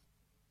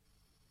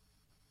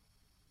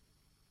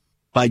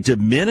 By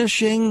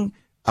diminishing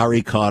our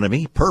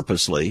economy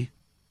purposely,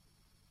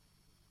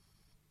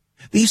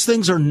 these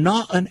things are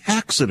not an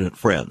accident,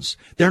 friends.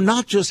 They're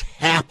not just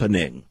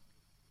happening.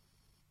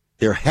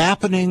 They're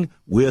happening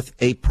with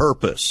a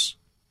purpose.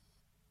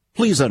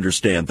 Please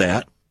understand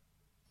that.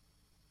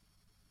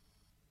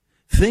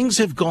 Things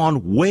have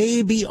gone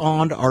way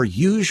beyond our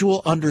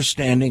usual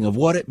understanding of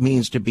what it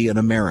means to be an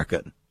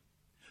American,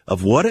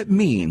 of what it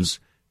means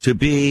to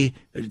be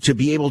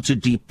able to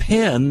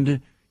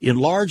depend in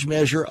large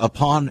measure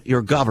upon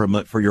your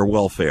government for your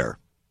welfare.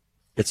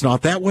 It's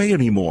not that way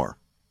anymore.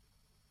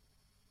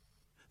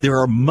 There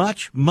are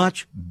much,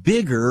 much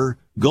bigger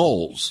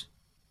goals,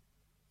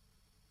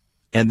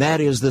 and that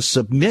is the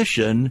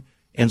submission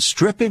and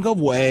stripping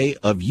away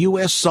of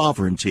U.S.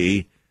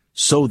 sovereignty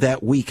so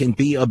that we can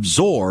be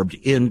absorbed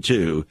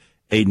into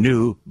a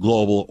new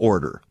global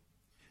order.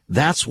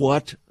 That's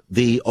what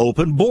the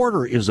open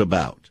border is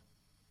about.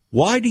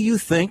 Why do you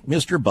think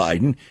Mr.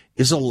 Biden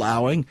is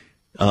allowing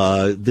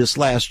this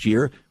last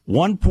year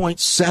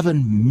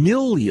 1.7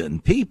 million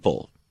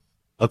people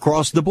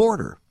across the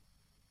border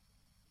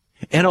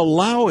and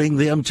allowing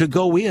them to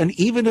go in,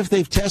 even if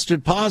they've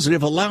tested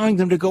positive, allowing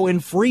them to go in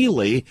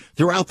freely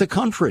throughout the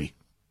country?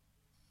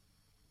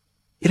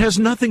 It has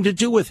nothing to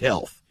do with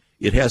health.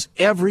 It has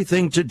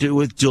everything to do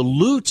with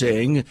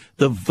diluting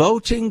the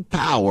voting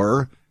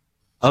power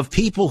of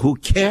people who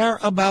care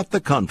about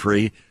the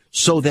country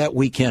so that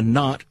we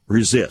cannot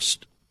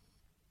resist.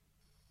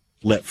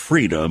 Let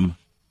freedom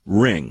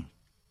ring.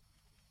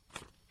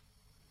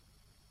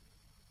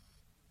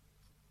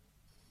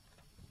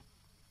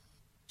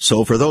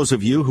 So for those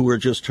of you who are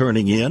just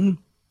turning in,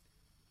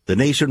 the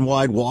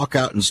nationwide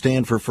walkout and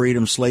stand for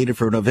freedom slated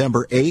for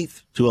November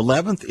 8th to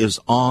 11th is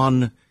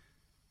on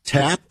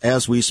tap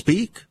as we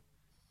speak,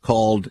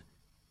 called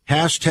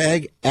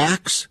hashtag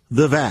Axe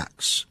the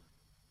Vax.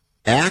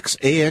 Axe,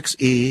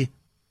 A-X-E,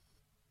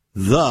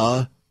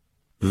 the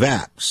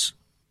Vax.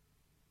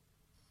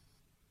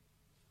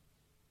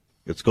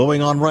 It's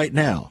going on right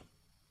now.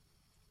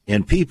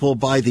 And people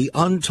by the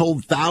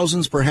untold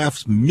thousands,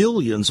 perhaps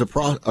millions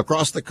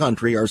across the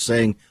country are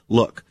saying,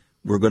 look,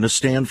 we're going to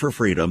stand for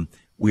freedom.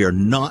 We are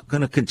not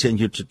going to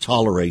continue to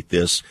tolerate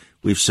this.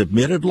 We've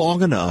submitted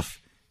long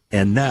enough.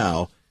 And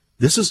now,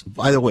 this is,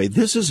 by the way,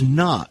 this is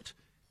not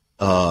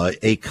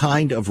a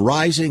kind of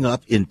rising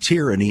up in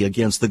tyranny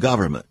against the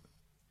government.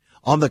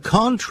 On the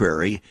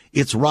contrary,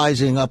 it's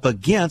rising up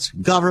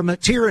against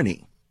government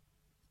tyranny.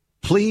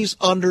 Please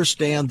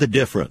understand the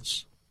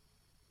difference.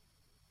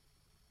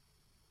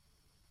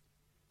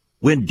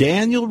 When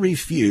Daniel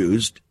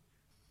refused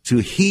to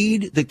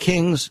heed the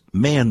king's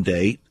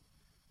mandate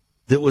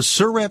that was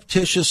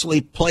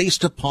surreptitiously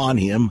placed upon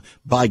him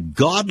by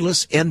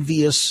godless,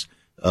 envious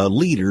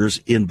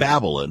leaders in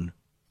Babylon,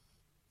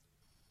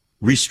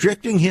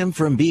 restricting him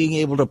from being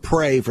able to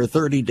pray for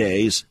 30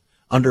 days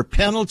under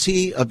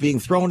penalty of being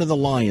thrown in the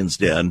lion's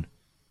den,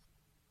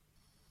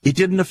 it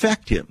didn't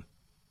affect him.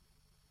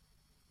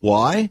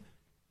 Why?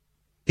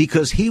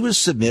 Because he was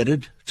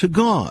submitted to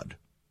God.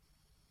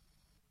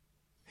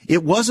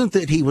 It wasn't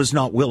that he was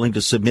not willing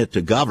to submit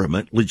to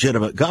government,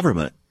 legitimate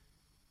government,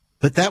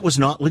 but that was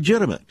not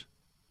legitimate.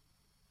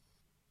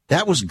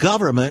 That was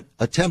government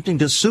attempting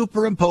to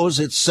superimpose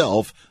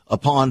itself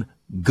upon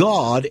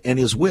God and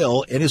his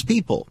will and his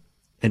people.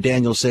 And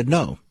Daniel said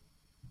no.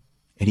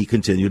 And he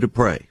continued to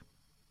pray.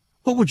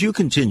 What would you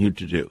continue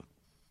to do?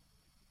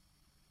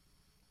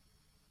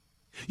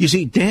 You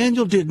see,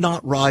 Daniel did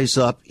not rise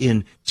up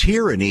in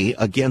tyranny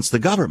against the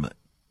government.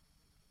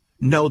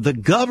 No, the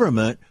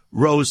government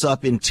rose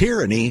up in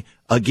tyranny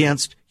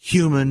against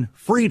human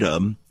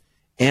freedom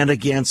and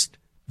against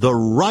the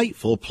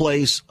rightful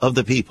place of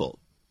the people.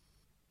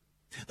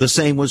 The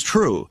same was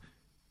true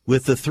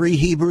with the 3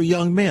 Hebrew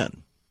young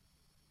men.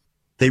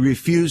 They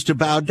refused to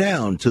bow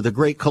down to the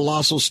great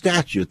colossal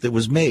statue that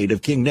was made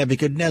of King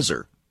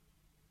Nebuchadnezzar.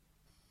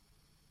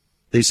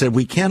 They said,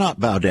 we cannot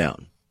bow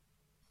down.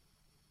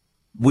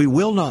 We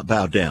will not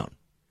bow down.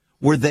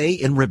 Were they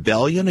in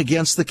rebellion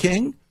against the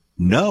king?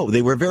 No,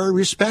 they were very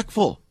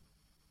respectful.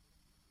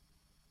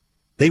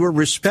 They were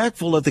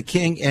respectful of the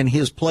king and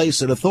his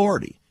place and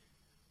authority.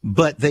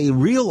 But they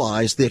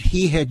realized that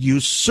he had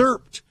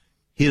usurped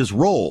his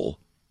role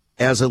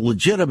as a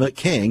legitimate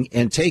king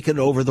and taken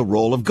over the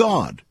role of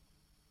God.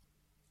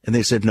 And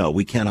they said, no,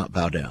 we cannot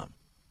bow down.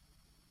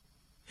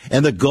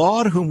 And the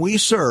God whom we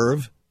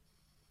serve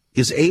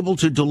is able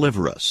to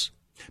deliver us.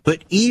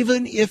 But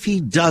even if he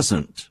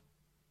doesn't,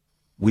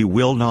 we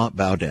will not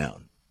bow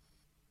down.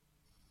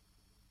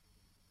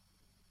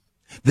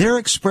 Their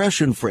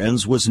expression,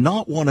 friends, was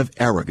not one of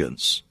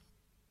arrogance.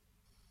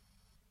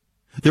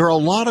 There are a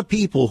lot of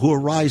people who are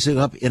rising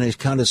up in a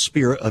kind of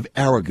spirit of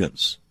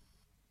arrogance.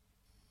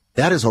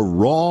 That is a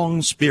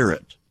wrong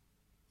spirit.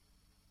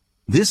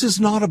 This is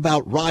not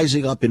about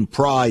rising up in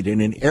pride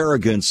and in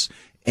arrogance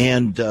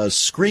and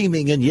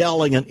screaming and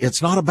yelling. And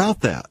it's not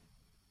about that.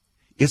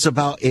 It's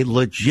about a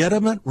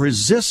legitimate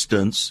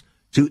resistance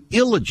to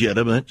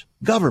illegitimate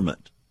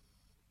government.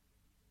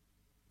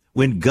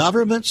 When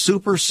government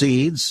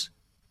supersedes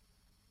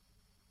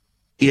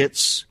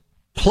its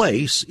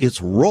place,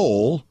 its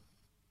role,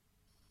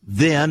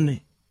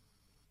 then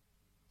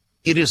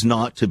it is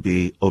not to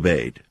be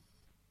obeyed.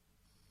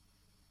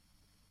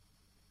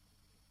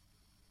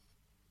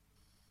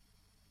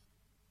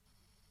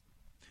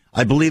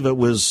 I believe it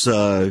was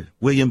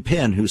William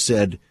Penn who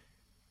said,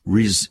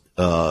 resistance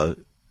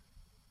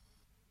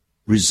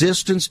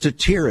to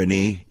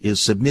tyranny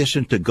is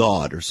submission to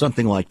God, or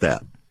something like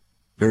that.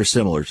 Very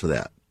similar to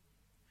that.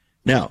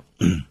 Now,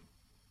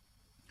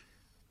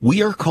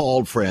 we are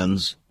called,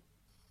 friends,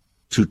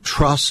 to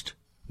trust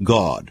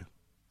God.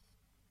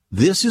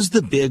 This is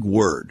the big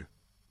word.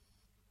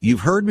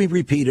 You've heard me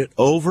repeat it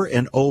over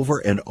and over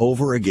and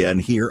over again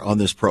here on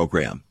this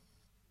program.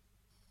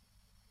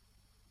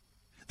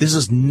 This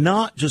is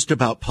not just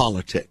about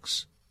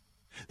politics.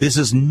 This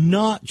is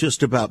not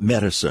just about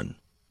medicine.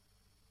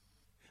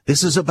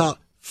 This is about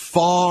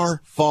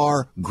far,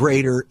 far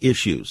greater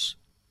issues.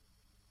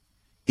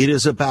 It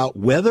is about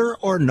whether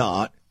or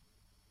not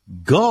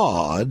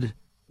God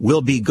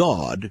will be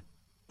God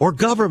or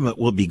government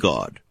will be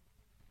God.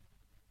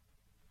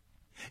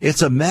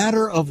 It's a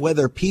matter of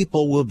whether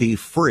people will be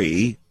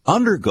free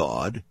under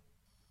God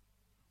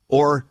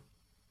or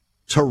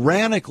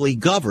tyrannically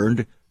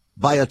governed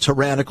by a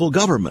tyrannical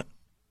government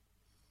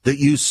that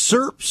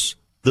usurps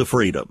the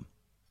freedom,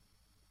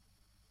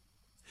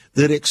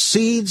 that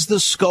exceeds the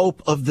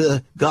scope of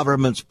the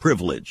government's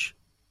privilege,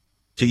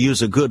 to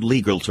use a good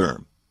legal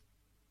term.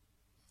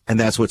 And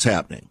that's what's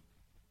happening.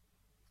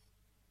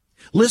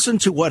 Listen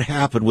to what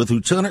happened with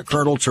Lieutenant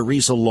Colonel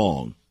Teresa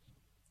Long.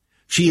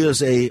 She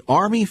is an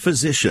Army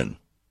physician.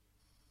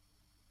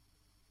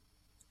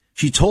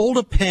 She told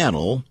a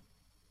panel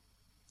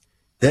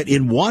that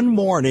in one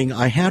morning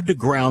I had to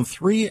ground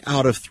 3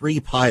 out of 3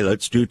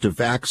 pilots due to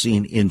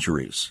vaccine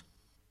injuries.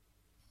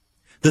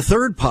 The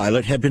third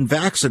pilot had been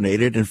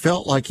vaccinated and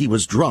felt like he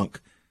was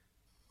drunk,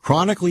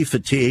 chronically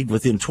fatigued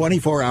within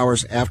 24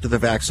 hours after the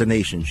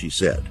vaccination, she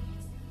said.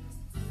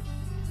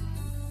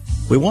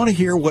 We want to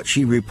hear what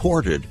she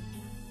reported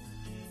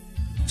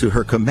to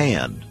her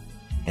command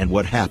and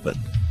what happened.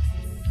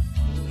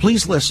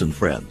 Please listen,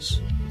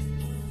 friends.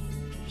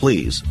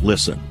 Please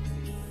listen.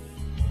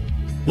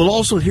 We'll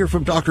also hear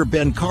from Dr.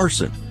 Ben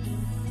Carson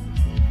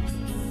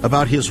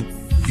about his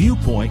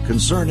viewpoint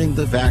concerning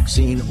the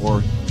vaccine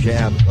or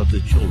jab of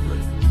the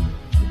children.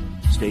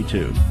 Stay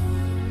tuned.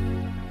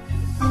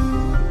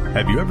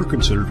 Have you ever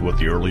considered what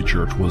the early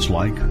church was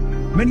like?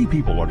 Many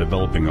people are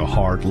developing a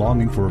heart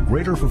longing for a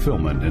greater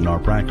fulfillment in our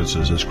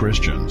practices as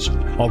Christians.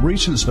 A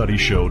recent study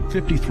showed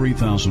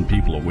 53,000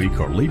 people a week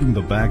are leaving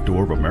the back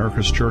door of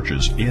America's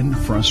churches in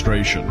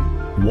frustration.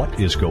 What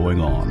is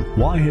going on?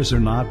 Why has there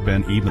not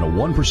been even a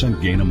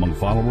 1% gain among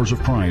followers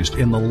of Christ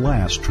in the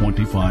last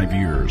 25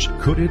 years?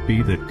 Could it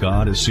be that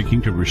God is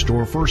seeking to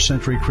restore first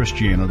century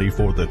Christianity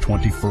for the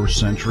 21st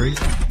century?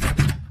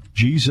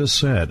 Jesus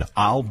said,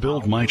 "I'll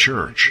build my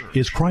church."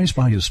 Is Christ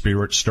by His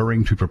Spirit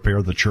stirring to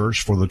prepare the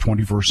church for the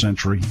 21st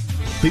century?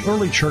 The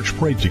early church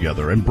prayed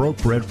together and broke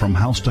bread from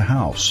house to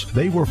house.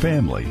 They were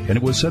family, and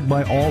it was said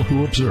by all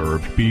who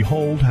observed,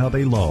 "Behold how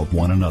they love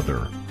one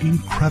another."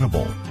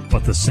 Incredible.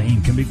 But the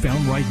same can be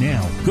found right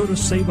now. Go to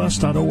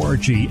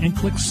saveus.org and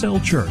click Cell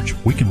Church.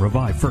 We can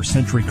revive first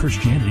century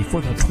Christianity for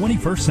the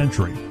 21st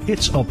century.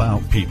 It's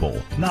about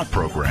people, not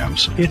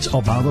programs. It's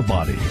about a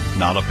body,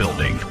 not a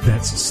building.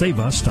 That's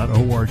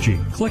saveus.org.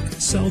 Click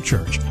Cell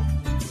Church.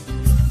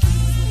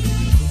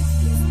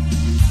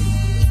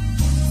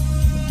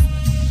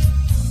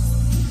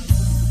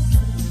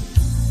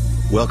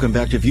 Welcome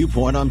back to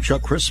Viewpoint. I'm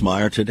Chuck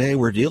Chrismeyer. Today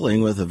we're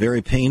dealing with a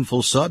very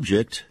painful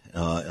subject,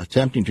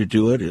 attempting to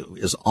do it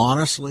as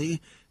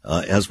honestly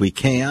as we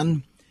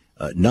can,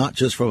 not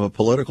just from a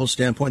political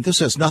standpoint. This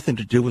has nothing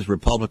to do with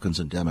Republicans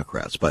and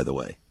Democrats, by the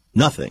way.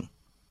 Nothing.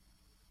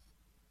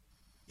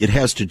 It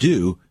has to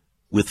do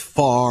with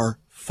far,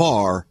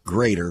 far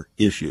greater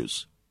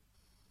issues.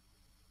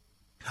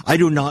 I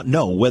do not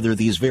know whether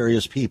these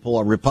various people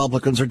are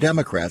Republicans or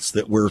Democrats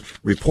that we're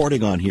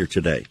reporting on here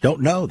today.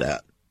 Don't know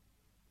that.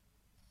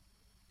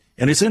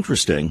 And it's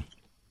interesting.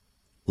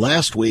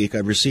 Last week, I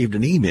received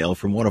an email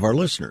from one of our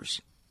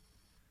listeners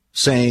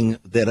saying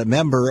that a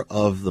member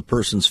of the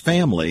person's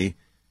family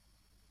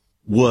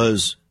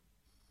was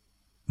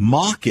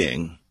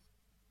mocking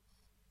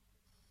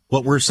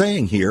what we're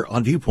saying here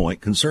on Viewpoint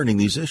concerning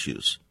these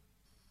issues.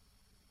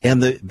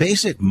 And the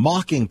basic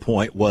mocking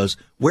point was,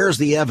 where's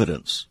the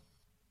evidence?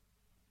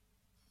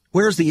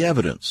 Where's the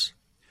evidence?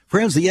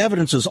 Friends, the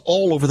evidence is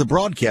all over the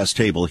broadcast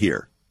table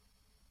here.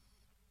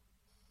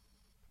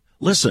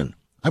 Listen,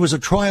 I was a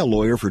trial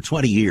lawyer for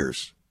 20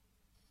 years.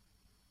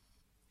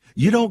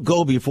 You don't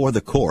go before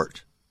the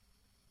court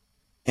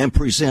and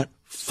present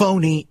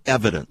phony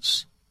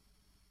evidence.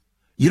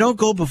 You don't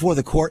go before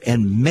the court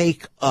and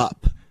make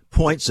up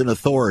points and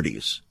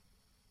authorities.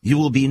 You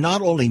will be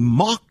not only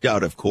mocked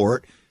out of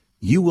court,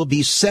 you will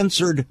be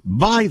censored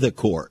by the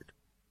court.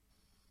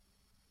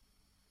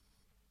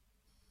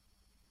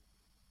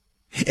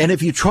 And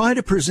if you try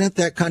to present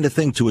that kind of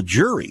thing to a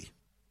jury,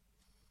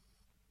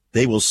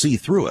 they will see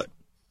through it.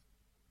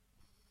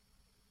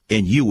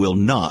 And you will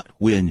not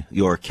win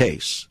your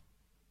case.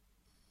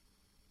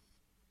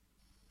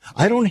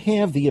 I don't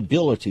have the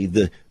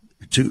ability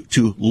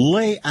to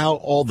lay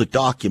out all the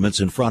documents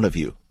in front of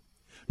you,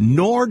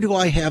 nor do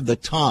I have the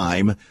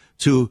time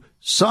to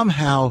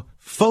somehow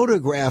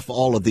photograph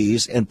all of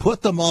these and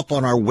put them up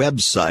on our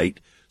website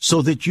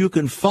so that you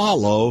can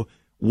follow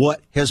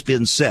what has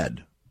been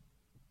said.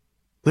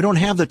 We don't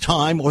have the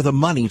time or the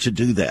money to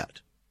do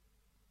that.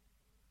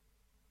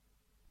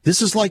 This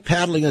is like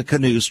paddling a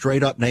canoe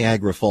straight up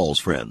Niagara Falls,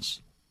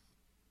 friends.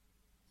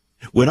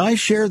 When I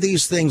share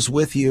these things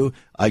with you,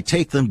 I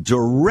take them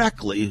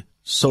directly,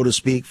 so to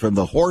speak, from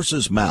the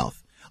horse's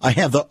mouth. I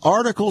have the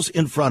articles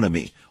in front of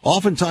me.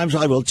 Oftentimes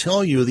I will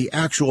tell you the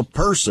actual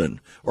person,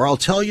 or I'll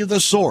tell you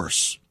the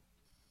source.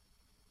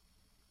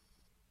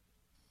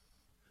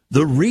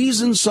 The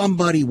reason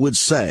somebody would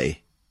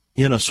say,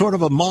 in a sort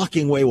of a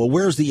mocking way, well,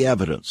 where's the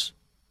evidence?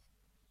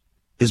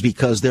 Is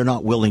because they're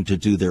not willing to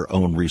do their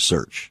own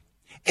research.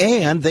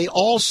 And they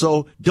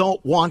also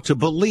don't want to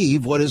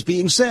believe what is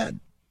being said.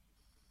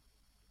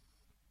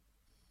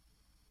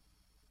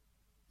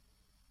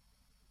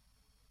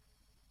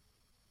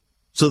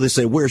 So they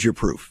say, where's your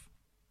proof?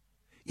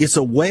 It's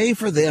a way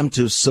for them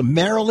to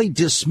summarily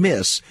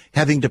dismiss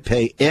having to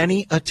pay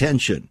any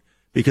attention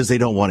because they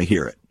don't want to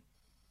hear it.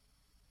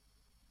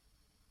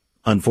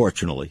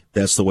 Unfortunately,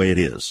 that's the way it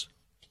is.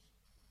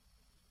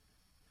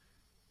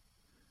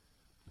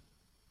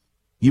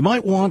 You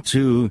might want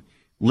to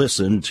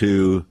listen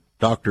to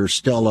Dr.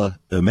 Stella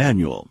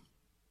Emanuel.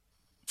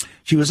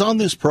 She was on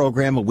this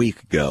program a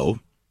week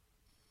ago.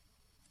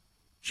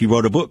 She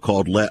wrote a book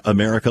called Let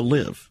America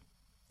Live,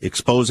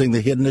 exposing the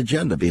hidden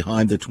agenda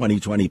behind the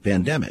 2020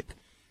 pandemic,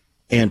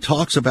 and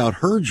talks about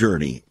her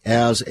journey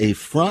as a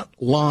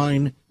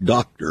frontline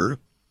doctor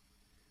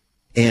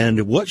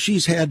and what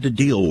she's had to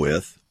deal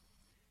with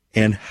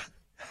and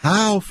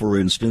how, for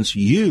instance,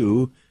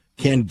 you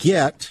can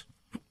get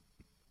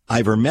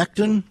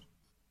ivermectin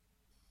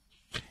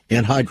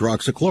and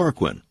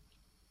hydroxychloroquine.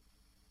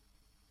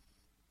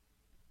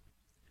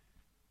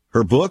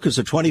 Her book is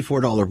a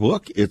 $24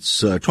 book.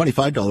 It's a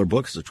 $25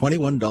 book. It's a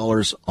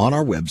 $21 on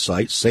our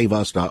website,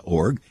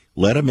 saveus.org.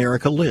 Let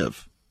America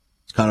Live.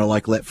 It's kind of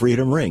like Let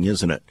Freedom Ring,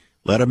 isn't it?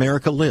 Let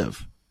America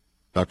Live.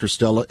 Dr.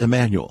 Stella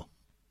Emanuel.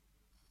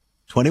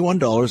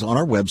 $21 on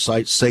our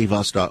website,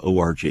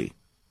 saveus.org.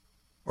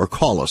 Or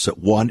call us at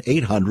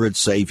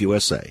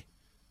 1-800-SAVE-USA.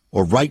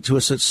 or write to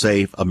us at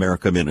Save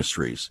America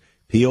Ministries,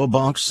 P.O.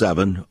 Box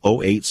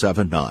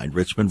 70879,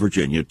 Richmond,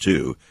 Virginia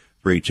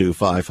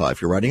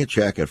 23255. You're writing a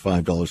check at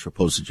 $5 for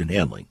postage and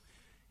handling.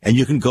 And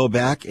you can go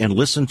back and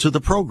listen to the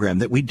program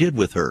that we did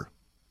with her.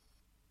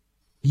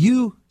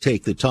 You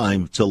take the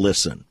time to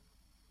listen.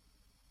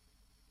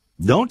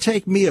 Don't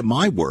take me at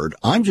my word.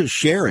 I'm just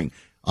sharing.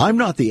 I'm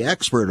not the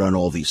expert on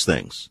all these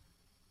things.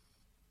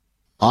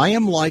 I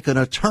am like an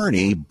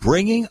attorney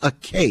bringing a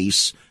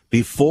case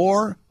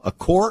before a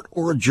court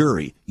or a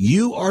jury.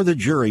 You are the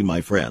jury,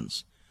 my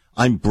friends.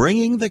 I'm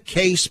bringing the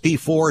case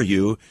before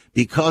you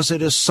because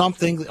it is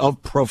something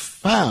of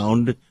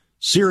profound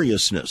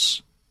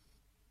seriousness.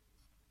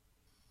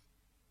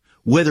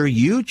 Whether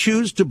you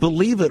choose to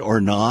believe it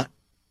or not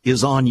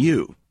is on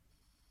you.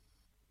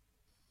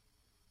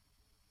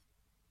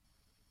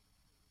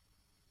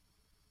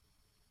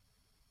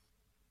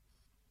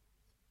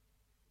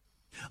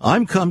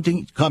 I'm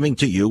coming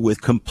to you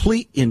with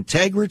complete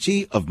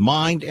integrity of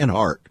mind and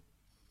heart.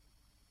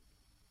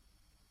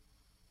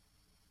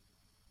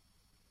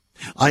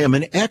 I am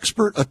an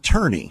expert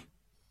attorney.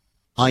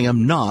 I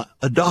am not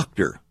a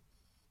doctor.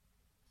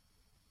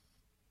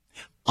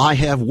 I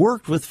have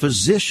worked with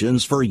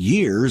physicians for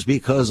years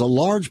because a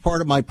large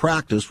part of my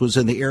practice was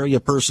in the area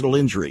of personal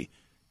injury,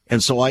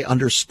 and so I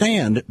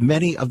understand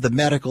many of the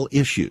medical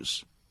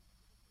issues.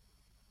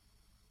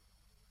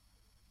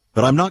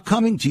 But I'm not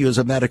coming to you as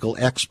a medical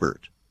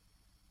expert.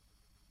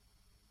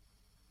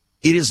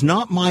 It is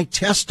not my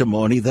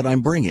testimony that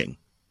I'm bringing.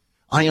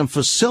 I am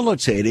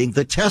facilitating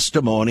the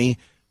testimony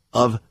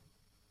of,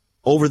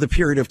 over the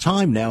period of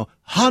time now,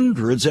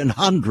 hundreds and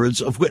hundreds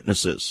of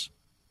witnesses.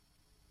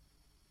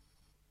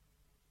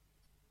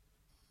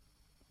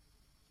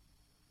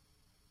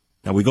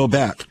 Now we go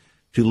back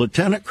to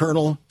Lieutenant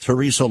Colonel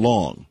Teresa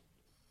Long.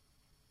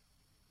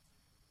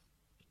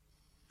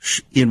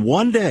 In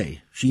one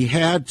day, she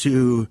had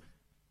to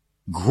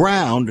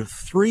ground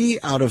 3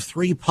 out of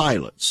 3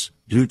 pilots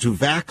due to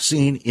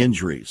vaccine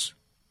injuries.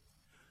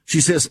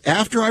 She says,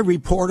 after I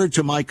reported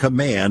to my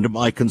command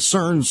my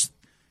concerns,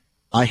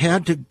 I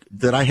had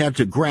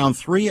to ground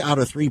 3 out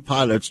of 3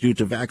 pilots due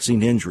to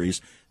vaccine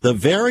injuries. The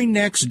very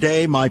next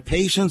day, my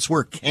patients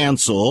were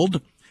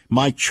canceled.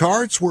 My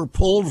charts were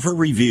pulled for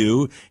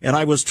review, and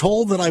I was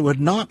told that I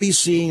would not be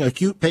seeing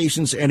acute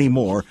patients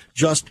anymore,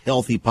 just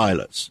healthy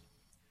pilots.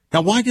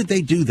 Now, why did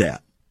they do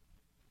that?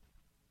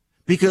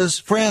 Because,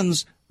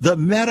 friends, the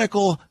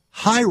medical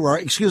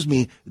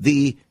hierarchy,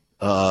 the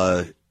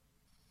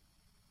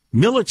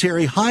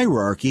military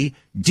hierarchy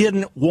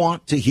didn't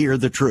want to hear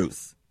the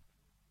truth.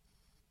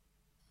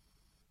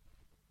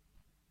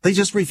 They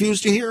just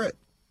refused to hear it.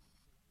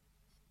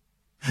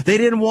 They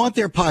didn't want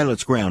their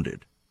pilots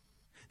grounded.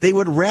 They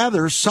would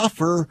rather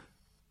suffer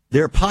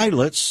their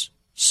pilots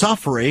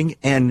suffering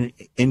and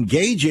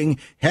engaging,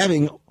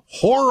 having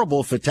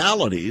horrible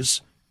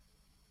fatalities,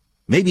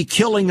 maybe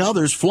killing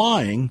others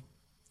flying,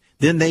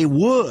 than they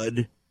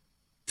would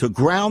to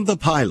ground the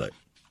pilot.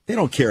 They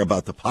don't care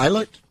about the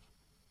pilot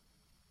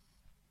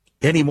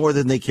any more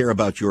than they care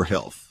about your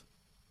health.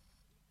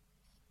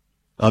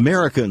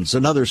 Americans,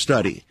 another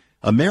study.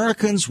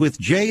 Americans with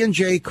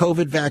J&J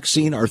COVID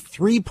vaccine are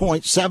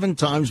 3.7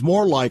 times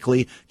more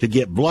likely to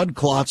get blood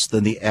clots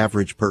than the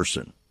average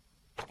person.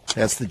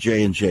 That's the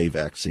J&J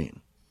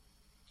vaccine.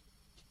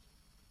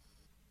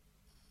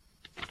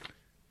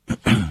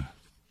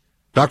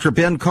 Dr.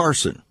 Ben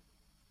Carson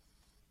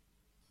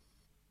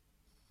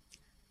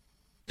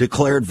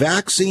declared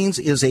vaccines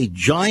is a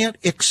giant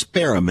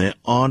experiment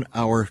on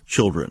our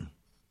children.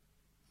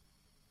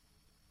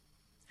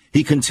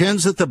 He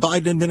contends that the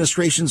Biden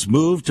administration's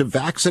move to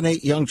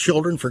vaccinate young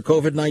children for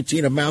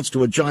COVID-19 amounts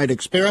to a giant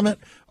experiment,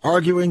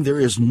 arguing there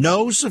is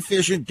no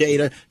sufficient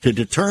data to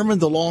determine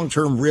the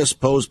long-term risk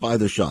posed by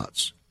the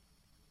shots.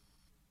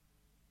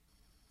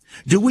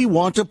 Do we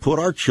want to put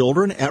our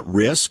children at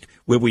risk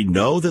where we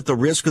know that the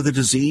risk of the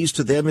disease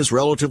to them is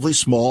relatively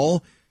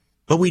small,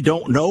 but we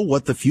don't know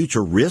what the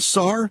future risks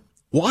are?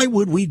 Why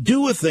would we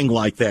do a thing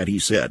like that, he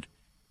said.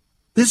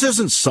 This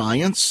isn't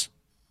science.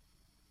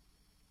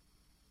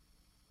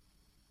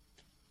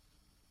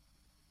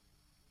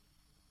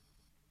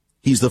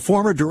 He's the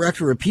former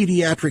director of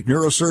pediatric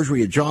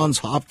neurosurgery at Johns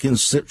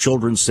Hopkins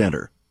Children's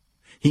Center.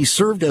 He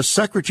served as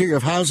Secretary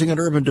of Housing and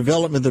Urban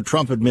Development in the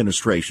Trump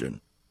administration.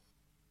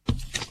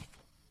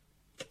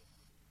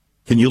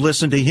 Can you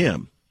listen to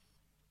him?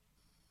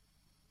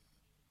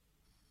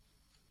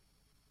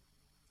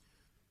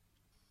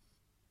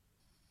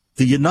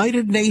 The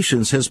United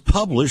Nations has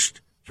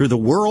published through the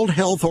World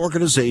Health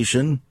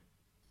Organization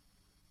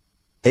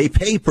a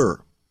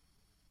paper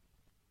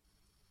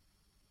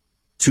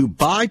to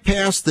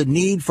bypass the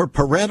need for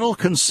parental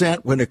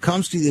consent when it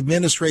comes to the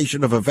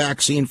administration of a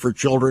vaccine for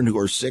children who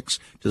are 6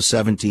 to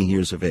 17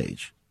 years of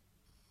age.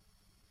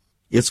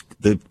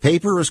 The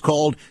paper is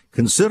called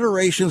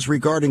Considerations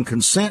Regarding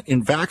Consent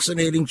in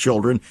Vaccinating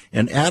Children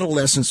and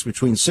Adolescents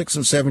Between 6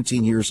 and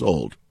 17 Years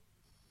Old.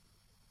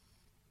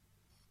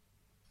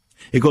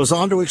 It goes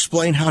on to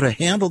explain how to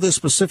handle this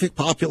specific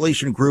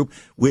population group,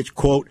 which,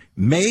 quote,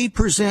 may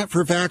present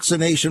for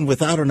vaccination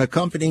without an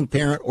accompanying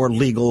parent or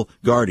legal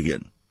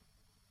guardian.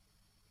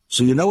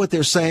 So you know what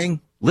they're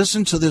saying?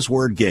 Listen to this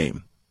word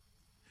game.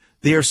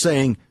 They are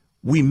saying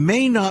we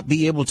may not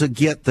be able to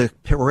get the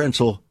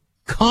parental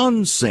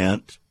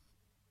consent,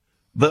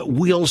 but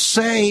we'll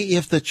say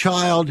if the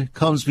child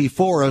comes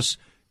before us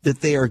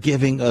that they are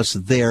giving us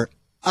their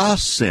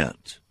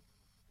assent.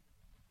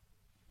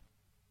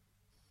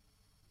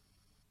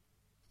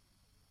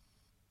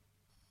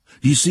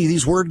 Do you see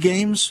these word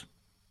games?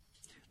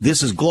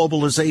 This is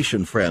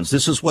globalization, friends.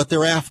 This is what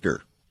they're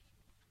after.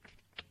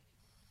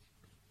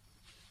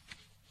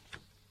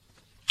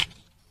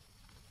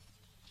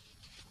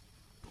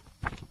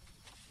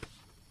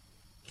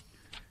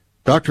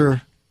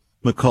 Dr.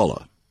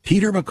 McCullough,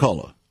 Peter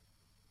McCullough,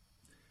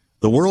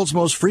 the world's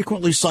most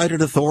frequently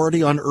cited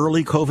authority on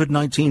early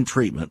COVID-19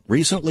 treatment,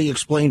 recently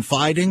explained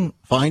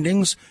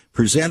findings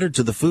presented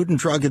to the Food and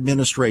Drug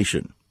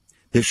Administration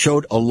that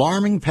showed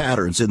alarming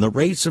patterns in the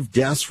rates of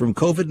deaths from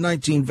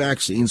COVID-19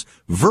 vaccines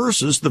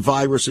versus the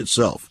virus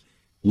itself.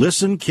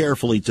 Listen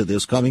carefully to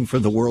this coming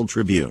from the World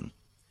Tribune.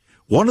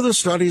 One of the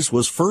studies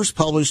was first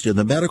published in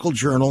the medical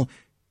journal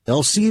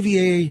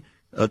Elsevier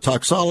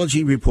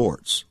Toxicology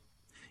Reports.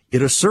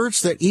 It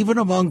asserts that even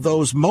among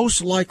those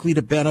most likely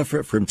to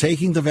benefit from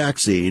taking the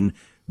vaccine,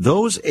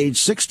 those aged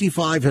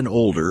 65 and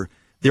older,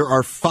 there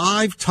are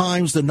 5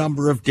 times the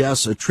number of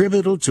deaths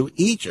attributable to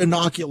each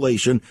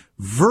inoculation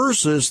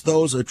versus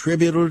those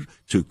attributed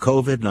to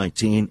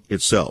COVID-19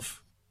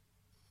 itself.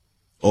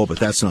 Oh, but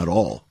that's not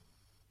all.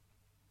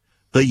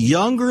 The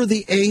younger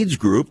the age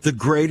group, the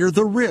greater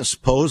the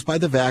risk posed by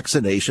the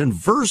vaccination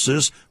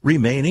versus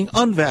remaining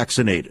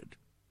unvaccinated.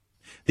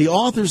 The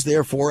authors,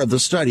 therefore, of the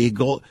study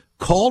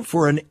called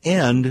for an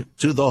end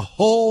to the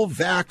whole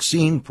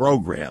vaccine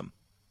program.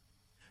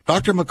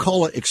 Dr.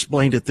 McCullough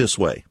explained it this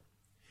way.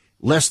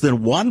 Less than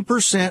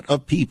 1%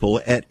 of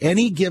people at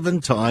any given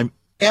time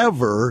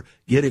ever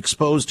get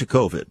exposed to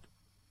COVID.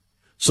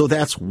 So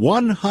that's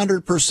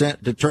 100%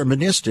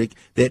 deterministic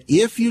that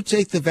if you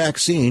take the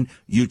vaccine,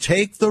 you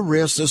take the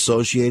risks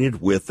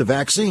associated with the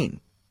vaccine.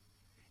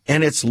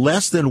 And it's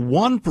less than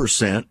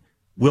 1%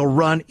 will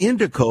run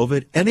into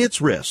COVID and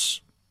its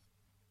risks.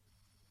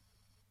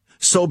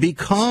 So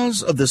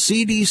because of the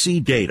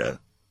CDC data,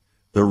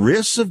 the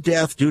risks of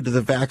death due to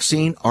the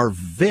vaccine are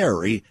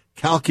very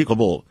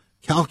calculable,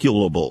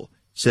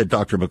 said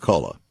Dr.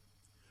 McCullough.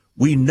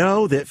 We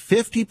know that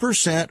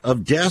 50%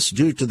 of deaths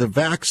due to the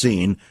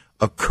vaccine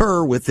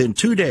occur within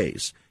 2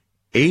 days,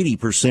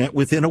 80%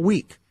 within a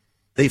week.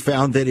 They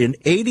found that in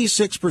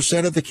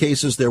 86% of the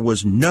cases, there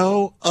was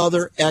no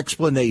other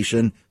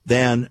explanation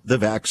than the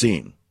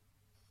vaccine.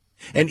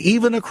 And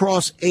even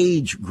across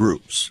age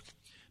groups,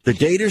 the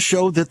data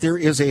showed that there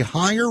is a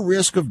higher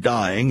risk of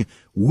dying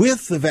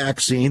with the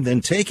vaccine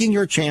than taking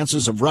your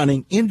chances of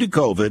running into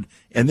COVID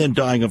and then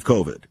dying of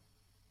COVID.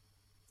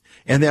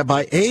 And that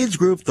by age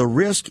group, the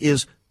risk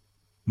is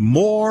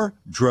more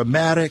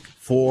dramatic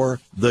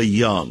for the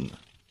young.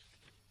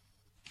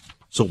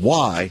 So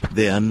why,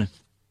 then,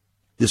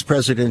 this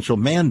presidential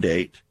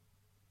mandate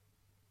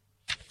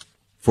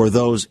for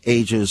those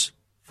ages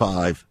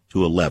 5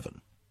 to 11?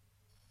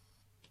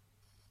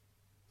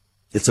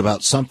 It's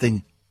about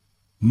something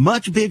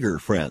much bigger,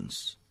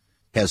 friends.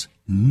 Has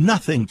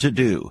nothing to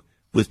do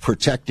with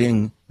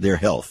protecting their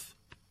health.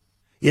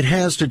 It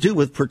has to do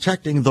with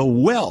protecting the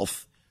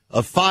wealth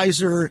of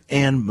Pfizer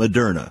and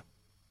Moderna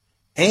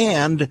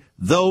and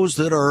those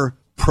that are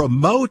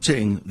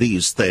promoting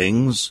these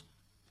things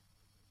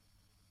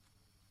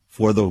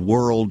for the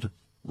world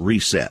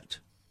reset.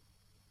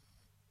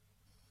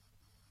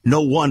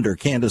 No wonder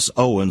Candace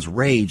Owens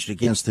raged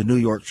against the New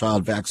York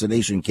child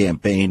vaccination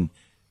campaign,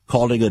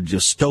 calling it a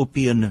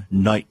dystopian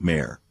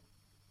nightmare.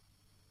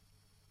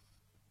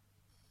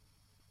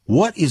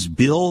 What is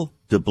Bill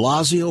de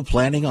Blasio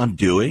planning on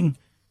doing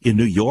in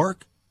New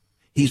York?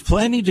 He's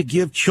planning to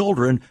give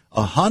children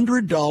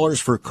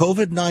 $100 for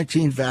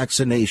COVID-19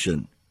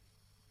 vaccination.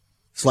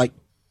 It's like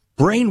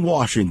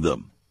brainwashing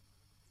them.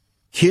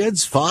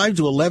 Kids 5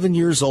 to 11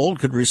 years old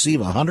could receive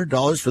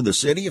 $100 for the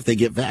city if they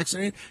get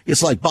vaccinated.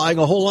 It's like buying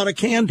a whole lot of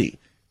candy.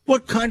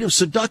 What kind of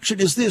seduction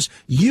is this?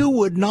 You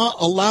would not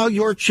allow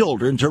your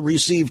children to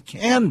receive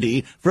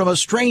candy from a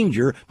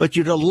stranger, but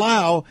you'd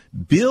allow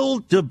Bill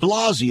de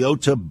Blasio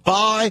to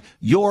buy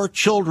your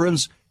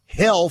children's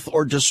health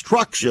or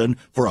destruction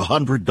for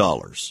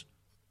 $100.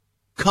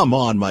 Come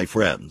on, my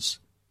friends.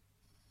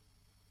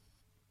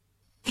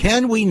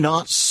 Can we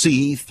not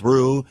see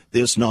through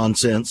this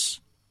nonsense?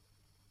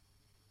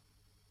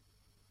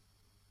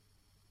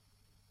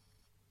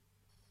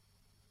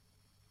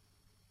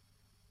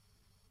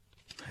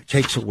 It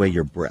takes away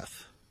your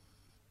breath.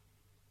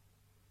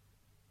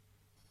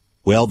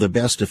 Well, the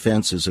best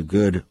defense is a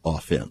good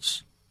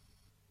offense.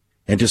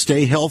 And to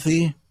stay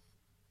healthy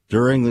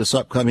during this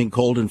upcoming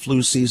cold and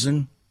flu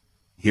season,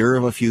 here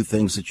are a few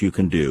things that you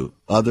can do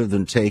other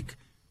than take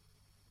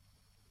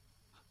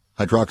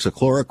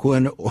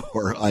hydroxychloroquine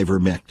or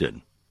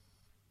ivermectin.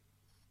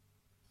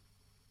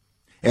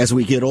 As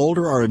we get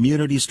older, our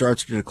immunity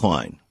starts to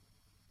decline.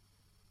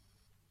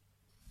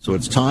 So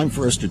it's time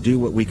for us to do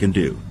what we can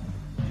do.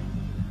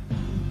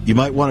 You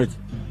might want to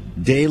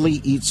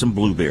daily eat some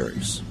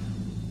blueberries.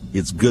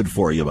 It's good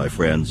for you, my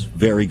friends.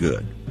 Very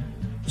good.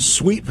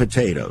 Sweet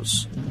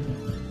potatoes.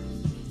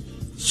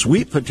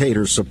 Sweet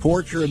potatoes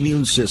support your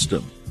immune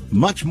system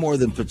much more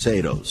than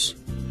potatoes.